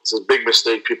 It's a big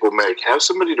mistake people make. Have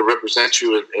somebody to represent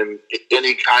you in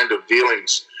any kind of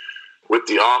dealings with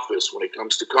the office when it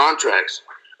comes to contracts.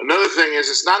 Another thing is,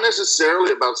 it's not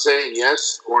necessarily about saying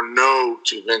yes or no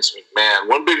to Vince McMahon.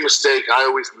 One big mistake I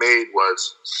always made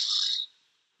was,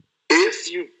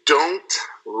 if you don't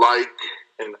like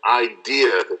an idea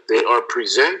that they are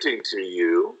presenting to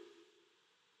you,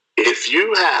 if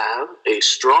you have a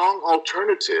strong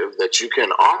alternative that you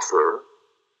can offer,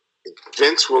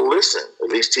 Vince will listen. At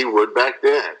least he would back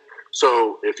then.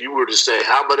 So if you were to say,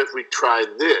 how about if we try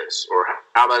this? Or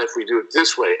how about if we do it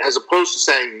this way? As opposed to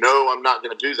saying, no, I'm not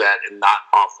going to do that, and not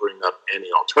offering up any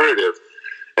alternative.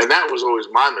 And that was always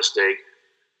my mistake.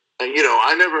 And,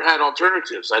 I never had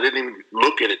alternatives. I didn't even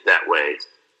look at it that way.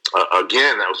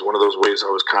 Again, that was one of those ways I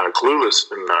was kind of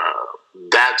clueless. And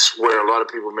that's where a lot of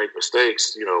people make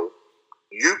mistakes.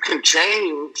 You can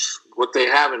change what they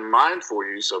have in mind for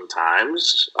you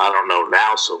sometimes. I don't know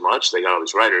now so much. They got all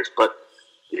these writers. But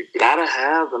you got to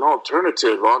have an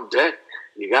alternative on deck.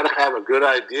 You got to have a good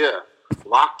idea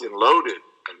locked and loaded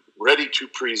and ready to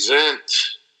present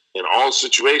in all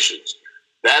situations.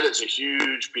 That is a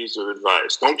huge piece of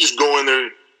advice. Don't just go in there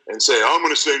and say, I'm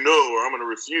going to say no or I'm going to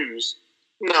refuse.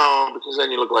 No, because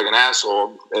then you look like an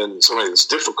asshole and somebody that's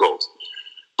difficult.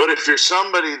 But if you're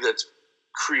somebody that's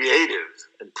creative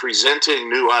and presenting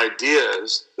new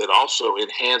ideas that also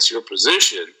enhance your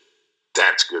position,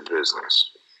 that's good business.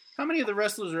 How many of the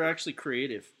wrestlers are actually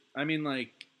creative? I mean,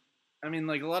 like a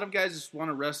lot of guys just want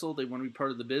to wrestle. They want to be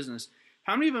part of the business.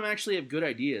 How many of them actually have good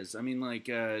ideas? I mean, like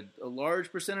a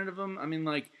large percentage of them. I mean,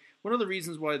 like, one of the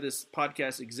reasons why this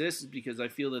podcast exists is because I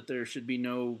feel that there should be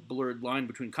no blurred line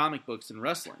between comic books and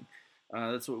wrestling.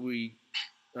 That's what we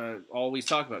always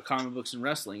talk about, comic books and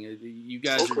wrestling. You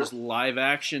guys are just live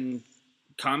action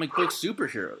comic book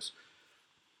superheroes.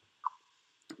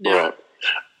 Right.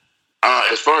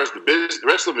 As far as the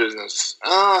rest of the business,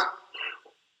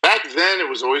 back then it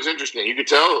was always interesting. You could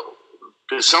tell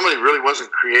if somebody really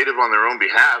wasn't creative on their own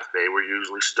behalf, they were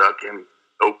usually stuck in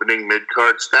opening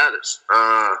mid-card status.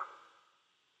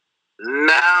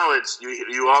 Now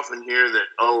you often hear that,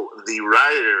 the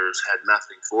writers had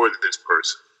nothing for this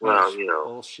person. Well,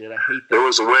 bullshit. I hate that. There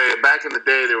was a way back in the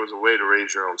day. There was a way to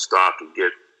raise your own stock and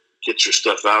get your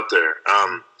stuff out there.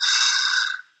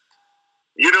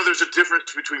 There's a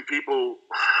difference between people.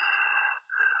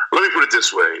 Let me put it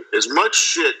this way: as much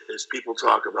shit as people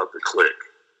talk about the clique,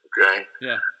 okay?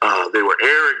 Yeah. They were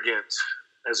arrogant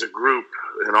as a group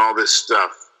and all this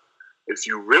stuff. If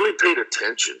you really paid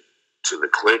attention to the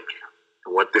clique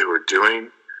and what they were doing,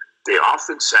 they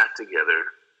often sat together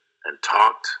and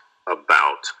talked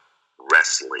about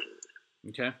wrestling.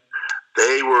 Okay.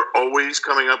 They were always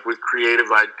coming up with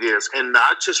creative ideas, and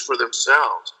not just for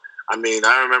themselves. I mean,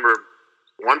 I remember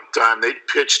one time they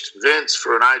pitched Vince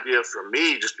for an idea for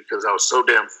me just because I was so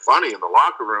damn funny in the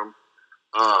locker room.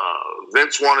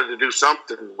 Vince wanted to do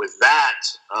something with that,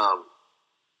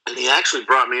 and he actually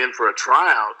brought me in for a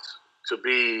tryout to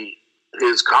be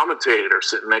his commentator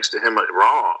sitting next to him at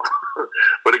Raw.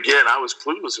 But again, I was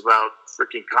clueless about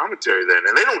freaking commentary then.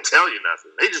 And they don't tell you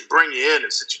nothing. They just bring you in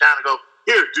and sit you down and go,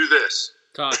 here, do this.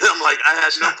 And I'm like, I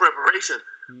had no preparation.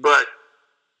 But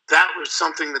that was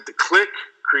something that the clique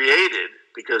created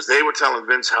because they were telling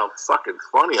Vince how fucking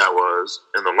funny I was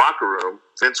in the locker room.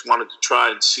 Vince wanted to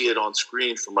try and see it on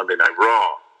screen for Monday Night Raw.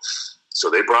 So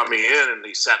they brought me in and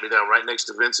they sat me down right next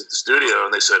to Vince at the studio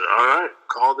and they said, all right,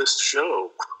 call this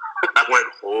show. I went,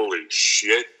 holy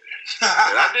shit. And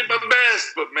I did my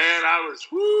best, but man, I was,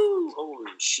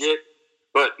 holy shit.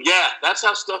 But yeah, that's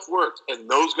how stuff worked. And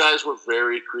those guys were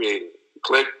very creative. The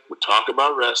clique would talk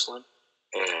about wrestling,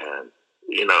 and,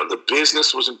 the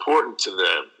business was important to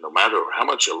them. No matter how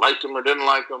much you liked them or didn't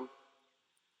like them,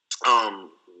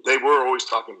 they were always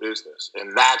talking business.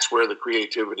 And that's where the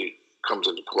creativity comes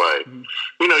into play. Mm-hmm.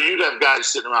 You'd have guys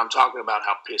sitting around talking about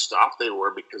how pissed off they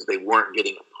were because they weren't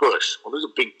getting a push. Well, there's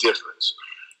a big difference.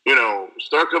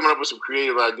 Start coming up with some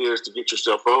creative ideas to get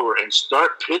yourself over and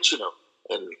start pitching them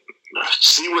and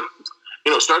see what,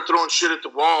 start throwing shit at the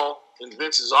wall in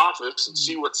Vince's office and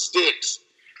see what sticks.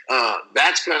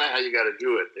 That's kind of how you got to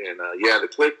do it. And the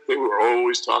clique, they were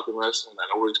always talking wrestling.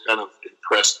 That always kind of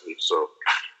impressed me. So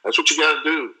that's what you got to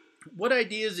do. What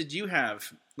ideas did you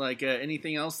have? Like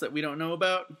anything else that we don't know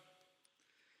about?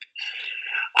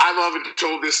 I've often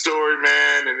told this story,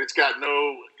 man, and it's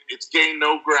gained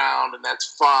no ground, and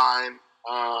that's fine.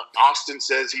 Austin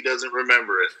says he doesn't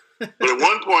remember it. But at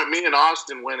one point, me and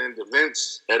Austin went into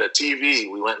Vince at a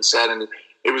TV. We went and sat in.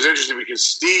 It was interesting because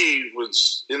Steve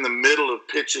was in the middle of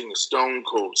pitching the Stone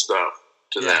Cold stuff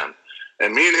to them.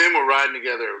 And me and him were riding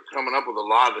together, coming up with a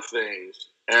lot of things.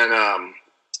 And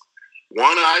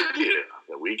one idea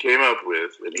that we came up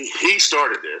with, and he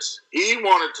started this, he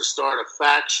wanted to start a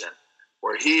faction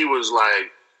where he was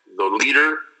like the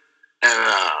leader. And,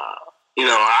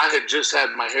 I had just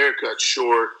had my hair cut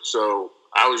short, so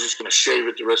I was just going to shave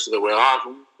it the rest of the way off.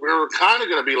 And we were kind of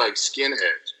going to be like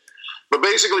skinheads. But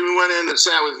basically, we went in and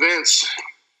sat with Vince,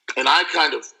 and I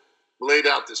kind of laid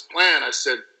out this plan. I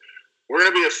said, we're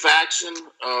going to be a faction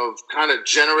of kind of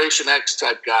Generation X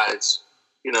type guys,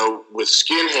 with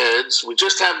skinheads. We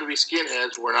just happen to be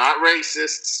skinheads. We're not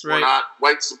racists. Right.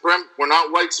 We're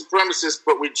not white supremacists,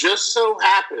 but we just so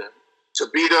happen to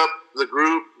beat up the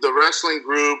wrestling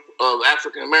group of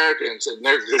African Americans, and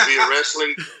there could be a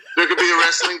wrestling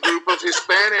group of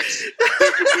Hispanics.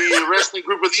 There could be a wrestling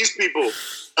group of these people.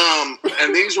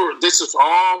 And this is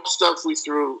all stuff we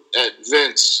threw at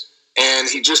Vince. And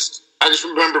I just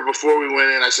remember before we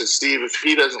went in, I said, Steve, if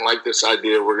he doesn't like this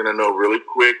idea, we're going to know really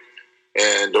quick.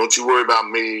 And don't you worry about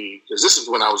me, because this is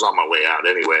when I was on my way out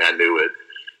anyway. I knew it.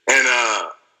 And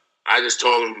I just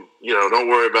told him, don't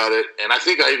worry about it. And I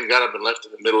think I even got up and left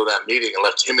in the middle of that meeting and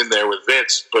left him in there with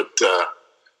Vince. But,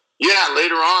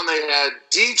 later on they had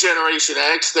D-Generation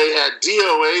X. They had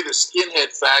DOA, the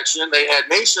skinhead faction. They had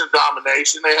Nation of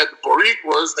Domination. They had the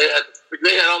Boricuas.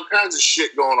 They had all kinds of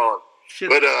shit going on. Shit,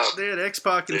 but they had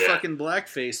X-Pac and fucking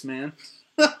blackface, man.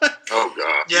 Oh,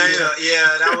 God.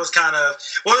 Yeah, that was kind of...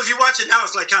 Well, if you watch it now,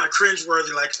 it's like kind of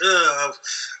cringeworthy. Like,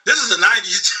 this is the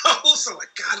 90s, though. So, like,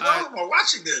 God, why am I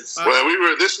watching this?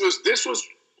 Well,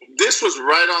 this was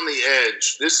right on the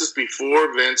edge. This is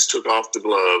before Vince took off the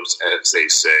gloves, as they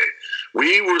say.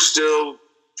 we were still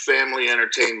family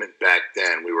entertainment back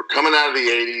then. We were coming out of the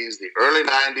 80s, the early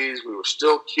 90s. We were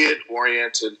still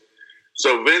kid-oriented.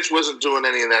 So Vince wasn't doing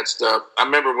any of that stuff. I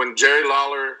remember when Jerry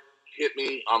Lawler hit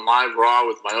me on Live Raw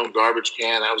with my own garbage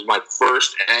can. That was my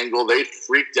first angle. They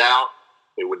freaked out.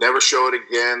 They would never show it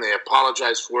again. They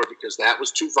apologized for it because that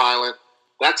was too violent.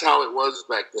 That's how it was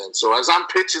back then. So as I'm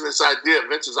pitching this idea,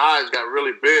 Vince's eyes got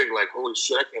really big, like, holy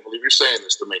shit, I can't believe you're saying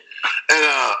this to me.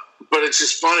 And but it's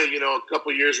just funny, a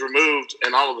couple years removed,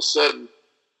 and all of a sudden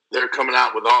they're coming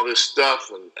out with all this stuff,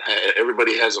 and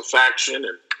everybody has a faction,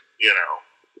 and,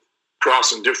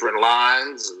 crossing different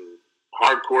lines and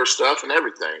hardcore stuff and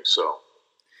everything. So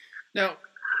now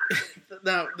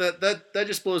that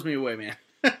just blows me away, man.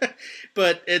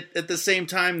 But at the same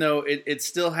time, though, it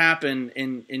still happened,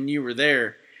 and you were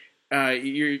there.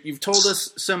 You've told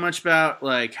us so much about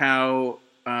like how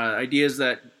ideas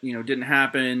that didn't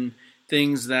happen,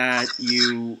 things that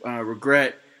you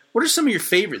regret. What are some of your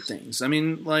favorite things? I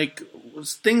mean, like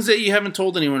things that you haven't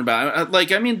told anyone about.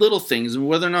 Little things, and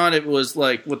whether or not it was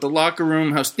like with the locker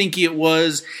room, how stinky it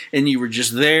was, and you were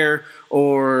just there,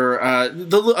 or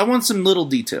I want some little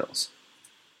details.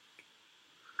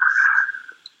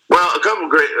 Well, a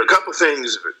couple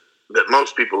things that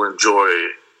most people enjoy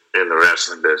in the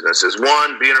wrestling business is,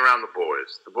 one, being around the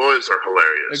boys. The boys are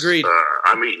hilarious. Agreed.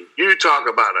 You talk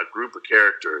about a group of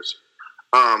characters.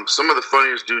 Some of the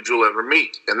funniest dudes you'll ever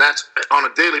meet, and that's on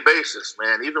a daily basis,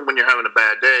 man. Even when you're having a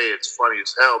bad day, it's funny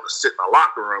as hell to sit in a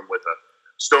locker room with a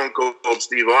Stone Cold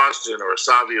Steve Austin or a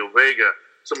Savio Vega.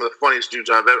 Some of the funniest dudes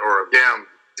I've ever, or a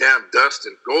damn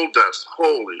Dustin Goldust.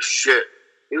 Holy shit,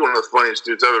 he's one of the funniest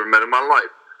dudes I've ever met in my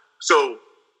life. So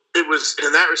it was,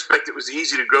 in that respect, it was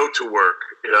easy to go to work,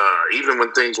 even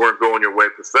when things weren't going your way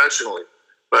professionally.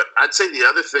 But I'd say the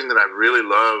other thing that I really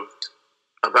loved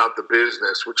about the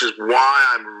business, which is why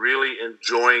I'm really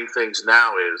enjoying things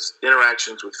now, is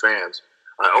interactions with fans.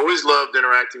 I always loved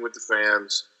interacting with the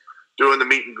fans, doing the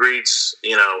meet and greets.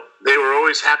 They were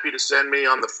always happy to send me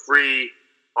on the free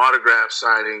autograph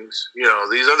signings.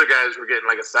 These other guys were getting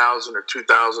like $1,000 or $2,000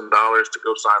 to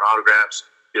go sign autographs.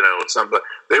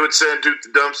 They would send Duke the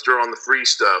Dumpster on the free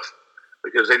stuff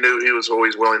because they knew he was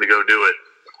always willing to go do it.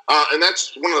 And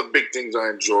that's one of the big things I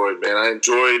enjoyed, man. I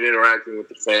enjoyed interacting with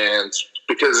the fans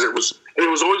because it was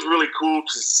always really cool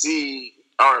to see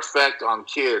our effect on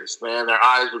kids, man. Their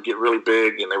eyes would get really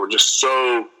big, and they were just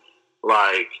so,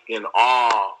 like, in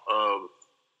awe of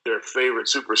their favorite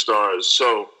superstars.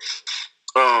 So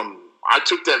I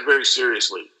took that very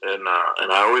seriously, and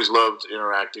I always loved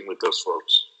interacting with those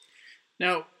folks.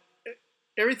 Now,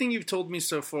 everything you've told me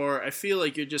so far, I feel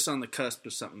like you're just on the cusp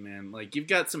of something, man. Like, you've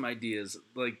got some ideas.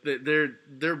 Like,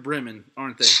 they're brimming,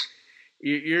 aren't they?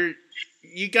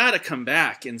 You got to come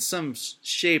back in some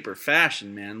shape or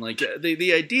fashion, man. Like,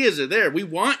 the ideas are there. We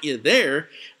want you there.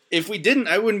 If we didn't,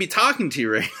 I wouldn't be talking to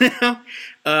you right now.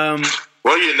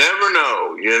 Well, you never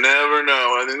know. You never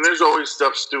know. I mean, there's always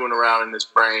stuff stewing around in this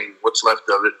brain, what's left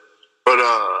of it. But,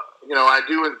 I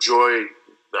do enjoy,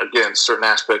 again, certain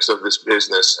aspects of this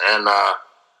business.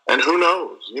 And who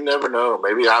knows? You never know.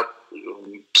 Maybe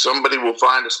somebody will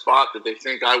find a spot that they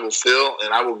think I will fill,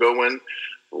 and I will go in.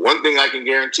 One thing I can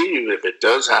guarantee you, if it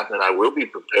does happen, I will be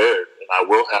prepared, and I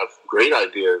will have great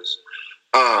ideas,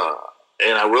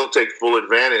 and I will take full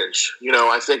advantage.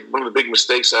 I think one of the big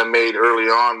mistakes I made early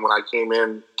on when I came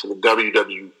in to the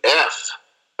WWF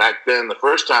back then, the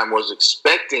first time, was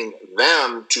expecting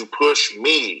them to push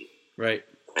me. Right.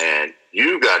 And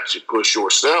you got to push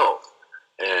yourself.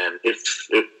 And if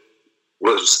it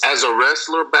was as a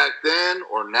wrestler back then,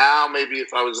 or now, maybe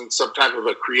if I was in some type of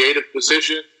a creative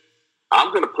position,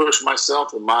 I'm going to push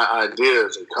myself and my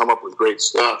ideas and come up with great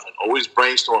stuff and always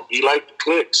brainstorm. Be like the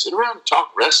Click. Sit around and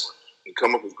talk wrestling and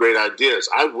come up with great ideas.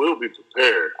 I will be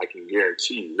prepared. I can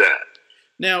guarantee you that.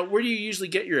 Now, where do you usually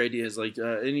get your ideas? Like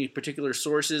any particular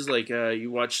sources? Like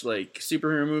you watch like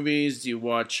superhero movies? Do you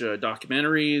watch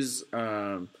documentaries?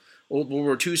 Old World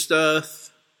War II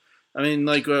stuff? I mean,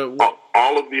 like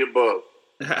all of the above.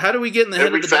 How do we get in the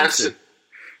head of the facet?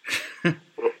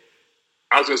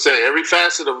 I was going to say, every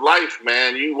facet of life,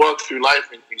 man. You walk through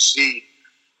life and you see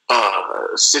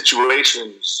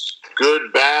situations,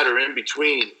 good, bad, or in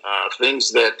between.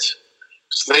 Things that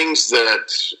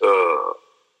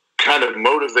kind of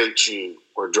motivate you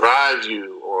or drive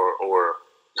you or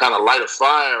kind of light a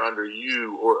fire under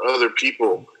you or other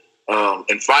people,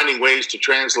 and finding ways to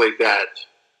translate that,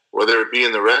 whether it be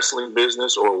in the wrestling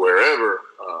business or wherever.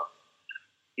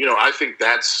 I think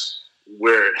that's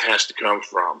where it has to come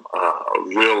from,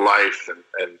 real life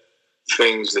and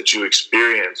things that you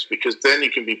experience, because then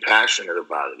you can be passionate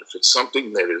about it. If it's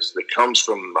something that comes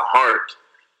from the heart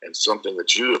and something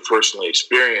that you have personally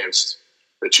experienced,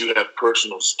 that you have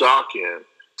personal stock in,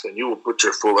 then you will put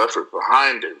your full effort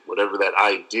behind it, whatever that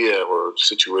idea or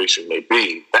situation may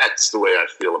be. That's the way I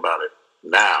feel about it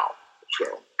now.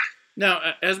 So.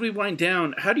 Now, as we wind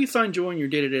down, how do you find joy in your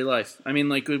day-to-day life? I mean,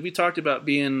 like we talked about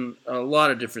being a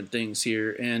lot of different things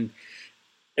here, and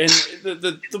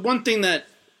the one thing that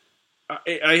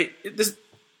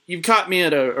you've caught me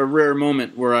at a rare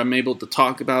moment where I'm able to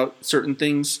talk about certain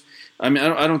things. I mean,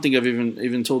 I don't think I've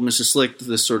even told Mrs. Slick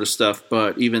this sort of stuff,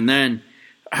 but even then,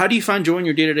 how do you find joy in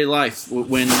your day-to-day life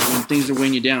when things are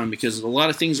weighing you down? Because a lot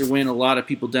of things are weighing a lot of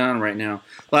people down right now.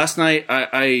 Last night,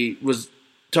 I was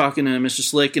talking to Mr.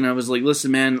 Slick, and I was like,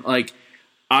 listen, man, like,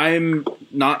 I'm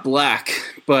not black,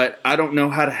 but I don't know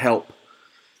how to help.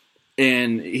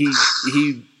 And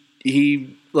he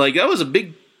like, that was a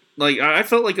big, like, I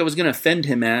felt like I was going to offend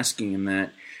him asking him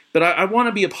that. But I want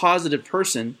to be a positive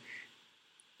person.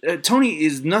 Tony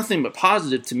is nothing but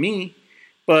positive to me,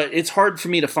 but it's hard for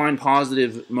me to find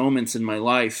positive moments in my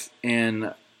life.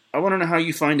 And I want to know how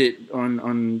you find it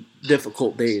on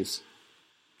difficult days.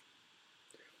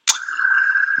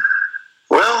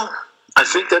 Well, I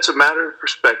think that's a matter of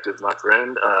perspective, my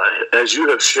friend. As you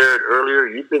have shared earlier,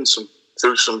 you've been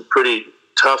through some pretty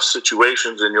tough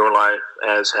situations in your life,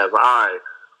 as have I.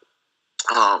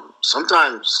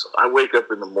 Sometimes I wake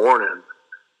up in the morning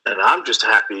and I'm just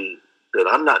happy that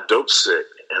I'm not dope sick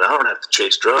and I don't have to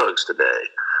chase drugs today.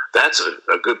 That's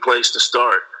a good place to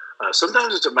start.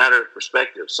 Sometimes it's a matter of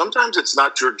perspective. Sometimes it's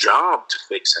not your job to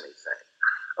fix anything.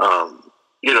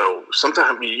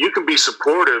 Sometimes you can be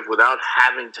supportive without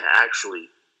having to actually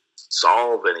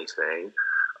solve anything,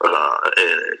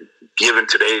 given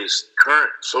today's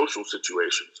current social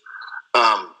situations.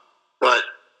 But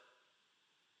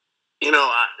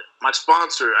my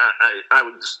sponsor, I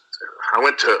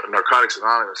went to Narcotics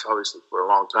Anonymous, obviously, for a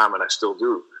long time, and I still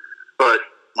do. But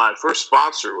my first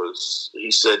sponsor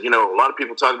he said, a lot of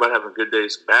people talk about having good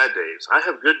days and bad days. I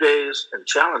have good days and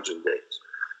challenging days.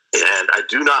 And I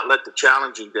do not let the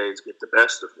challenging days get the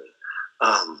best of me.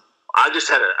 I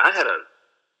had a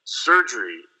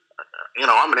surgery.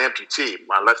 I'm an amputee.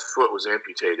 My left foot was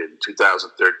amputated in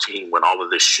 2013 when all of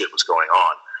this shit was going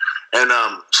on. And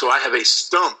so I have a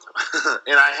stump,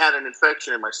 and I had an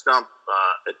infection in my stump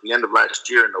at the end of last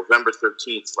year, November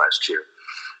 13th last year.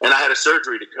 And I had a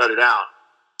surgery to cut it out.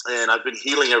 And I've been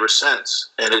healing ever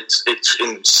since. And it's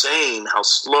insane how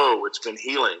slow it's been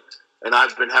healing. And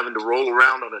I've been having to roll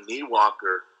around on a knee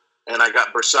walker, and I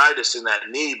got bursitis in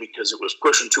that knee because it was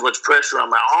pushing too much pressure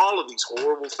on all of these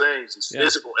horrible things, these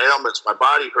physical ailments. My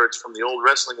body hurts from the old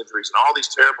wrestling injuries and all these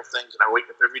terrible things, and I wake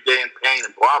up every day in pain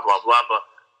and blah, blah, blah, blah. But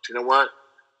you know what?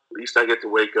 At least I get to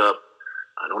wake up.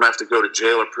 I don't have to go to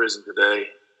jail or prison today.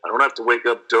 I don't have to wake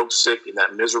up dope sick in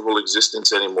that miserable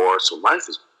existence anymore. So life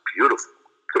is beautiful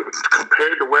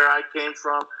compared to where I came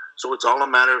from. So it's all a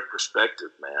matter of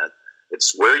perspective, man.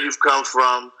 It's where you've come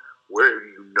from, where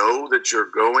you know that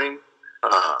you're going,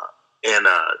 and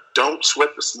don't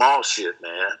sweat the small shit,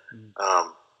 man.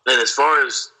 And as far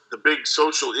as the big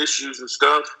social issues and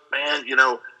stuff, man,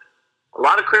 a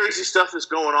lot of crazy stuff is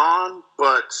going on,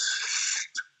 but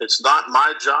it's not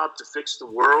my job to fix the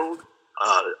world.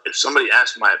 If somebody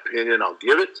asks my opinion, I'll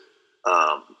give it.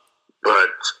 But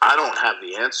I don't have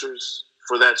the answers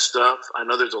for that stuff. I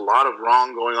know there's a lot of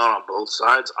wrong going on both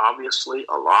sides, obviously,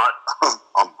 a lot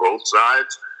on both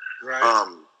sides. Right.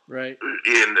 Right.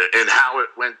 In how it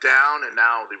went down and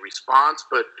now the response.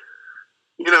 But,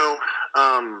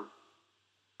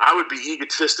 I would be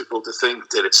egotistical to think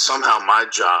that it's somehow my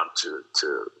job to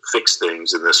fix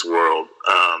things in this world.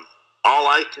 All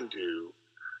I can do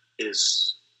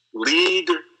is lead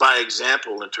by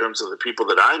example in terms of the people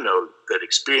that I know that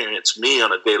experience me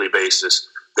on a daily basis.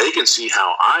 They can see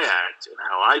how I act and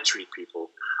how I treat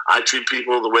people. I treat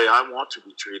people the way I want to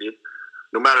be treated,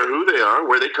 no matter who they are,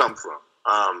 where they come from.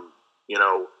 I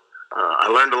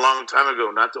learned a long time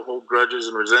ago not to hold grudges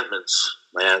and resentments,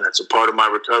 man. That's a part of my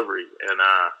recovery. And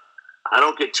I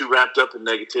don't get too wrapped up in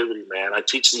negativity, man. I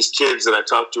teach these kids that I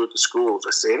talk to at the schools.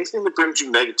 I say, anything that brings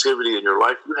you negativity in your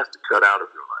life, you have to cut out of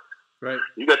your life. Right.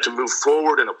 You got to move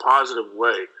forward in a positive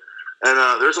way. And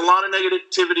there's a lot of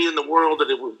negativity in the world that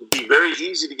it would be very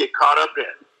easy to get caught up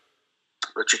in.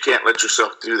 But you can't let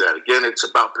yourself do that. Again, it's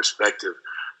about perspective.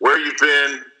 Where you've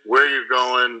been, where you're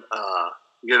going,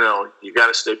 you got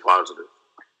to stay positive.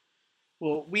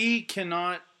 Well, we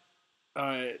cannot...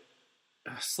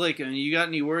 Slick, I mean, you got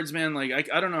any words, man? Like,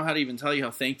 I don't know how to even tell you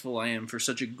how thankful I am for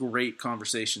such a great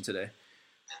conversation today.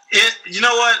 You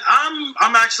know what?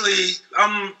 I'm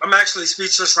actually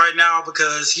speechless right now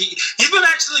because he's been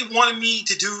actually wanting me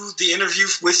to do the interview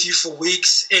with you for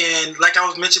weeks, and like I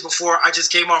was mentioned before, I just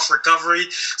came off recovery,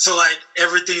 so like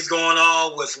everything's going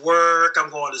on with work. I'm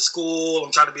going to school.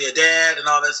 I'm trying to be a dad and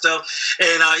all that stuff.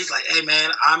 And he's like, "Hey man,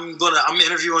 I'm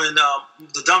interviewing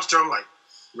the dumpster." I'm like,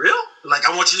 "Real? Like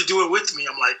I want you to do it with me."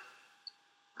 I'm like,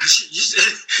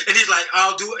 and he's like,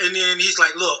 "I'll do it." And then he's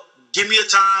like, "Look, give me a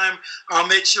time. I'll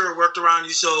make sure it worked around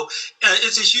you." So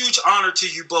it's a huge honor to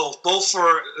you both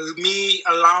for me,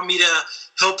 allowing me to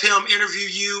help him interview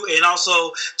you. And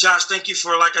also, Josh, thank you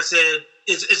for, like I said,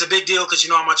 it's a big deal because you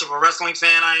know how much of a wrestling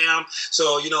fan I am.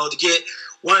 So, you know, to get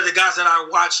one of the guys that I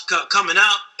watch coming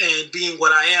up and being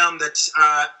what I am,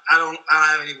 I don't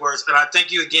have any words. But I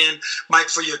thank you again, Mike,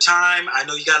 for your time. I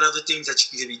know you got other things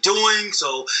that you could be doing.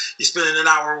 So you're spending an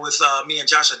hour with me and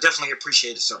Josh. I definitely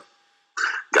appreciate it, sir.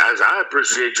 Guys, I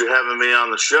appreciate you having me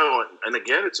on the show. And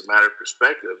again, it's a matter of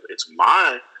perspective.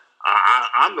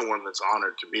 I'm the one that's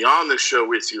honored to be on this show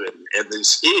with you. And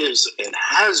this is and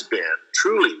has been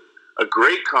truly a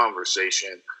great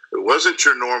conversation. It wasn't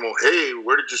your normal, hey,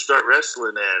 where did you start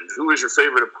wrestling and who was your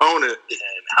favorite opponent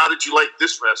and how did you like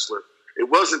this wrestler? It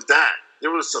wasn't that.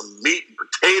 There was some meat and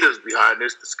potatoes behind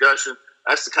this discussion.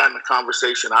 That's the kind of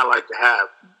conversation I like to have.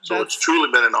 So it's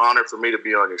truly been an honor for me to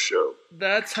be on your show.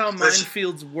 That's how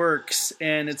Mindfields works,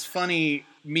 and it's funny,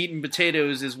 meat and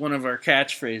potatoes is one of our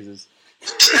catchphrases.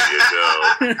 There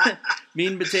you go. Meat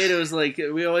and potatoes, like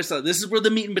we always thought, this is where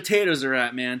the meat and potatoes are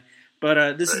at, man.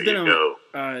 But this has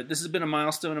been a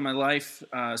milestone in my life.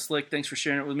 Slick, thanks for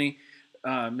sharing it with me.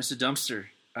 Mr. Dumpster,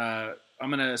 I'm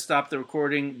going to stop the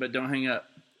recording, but don't hang up.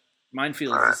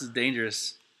 Mindfields, right. This is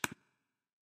dangerous.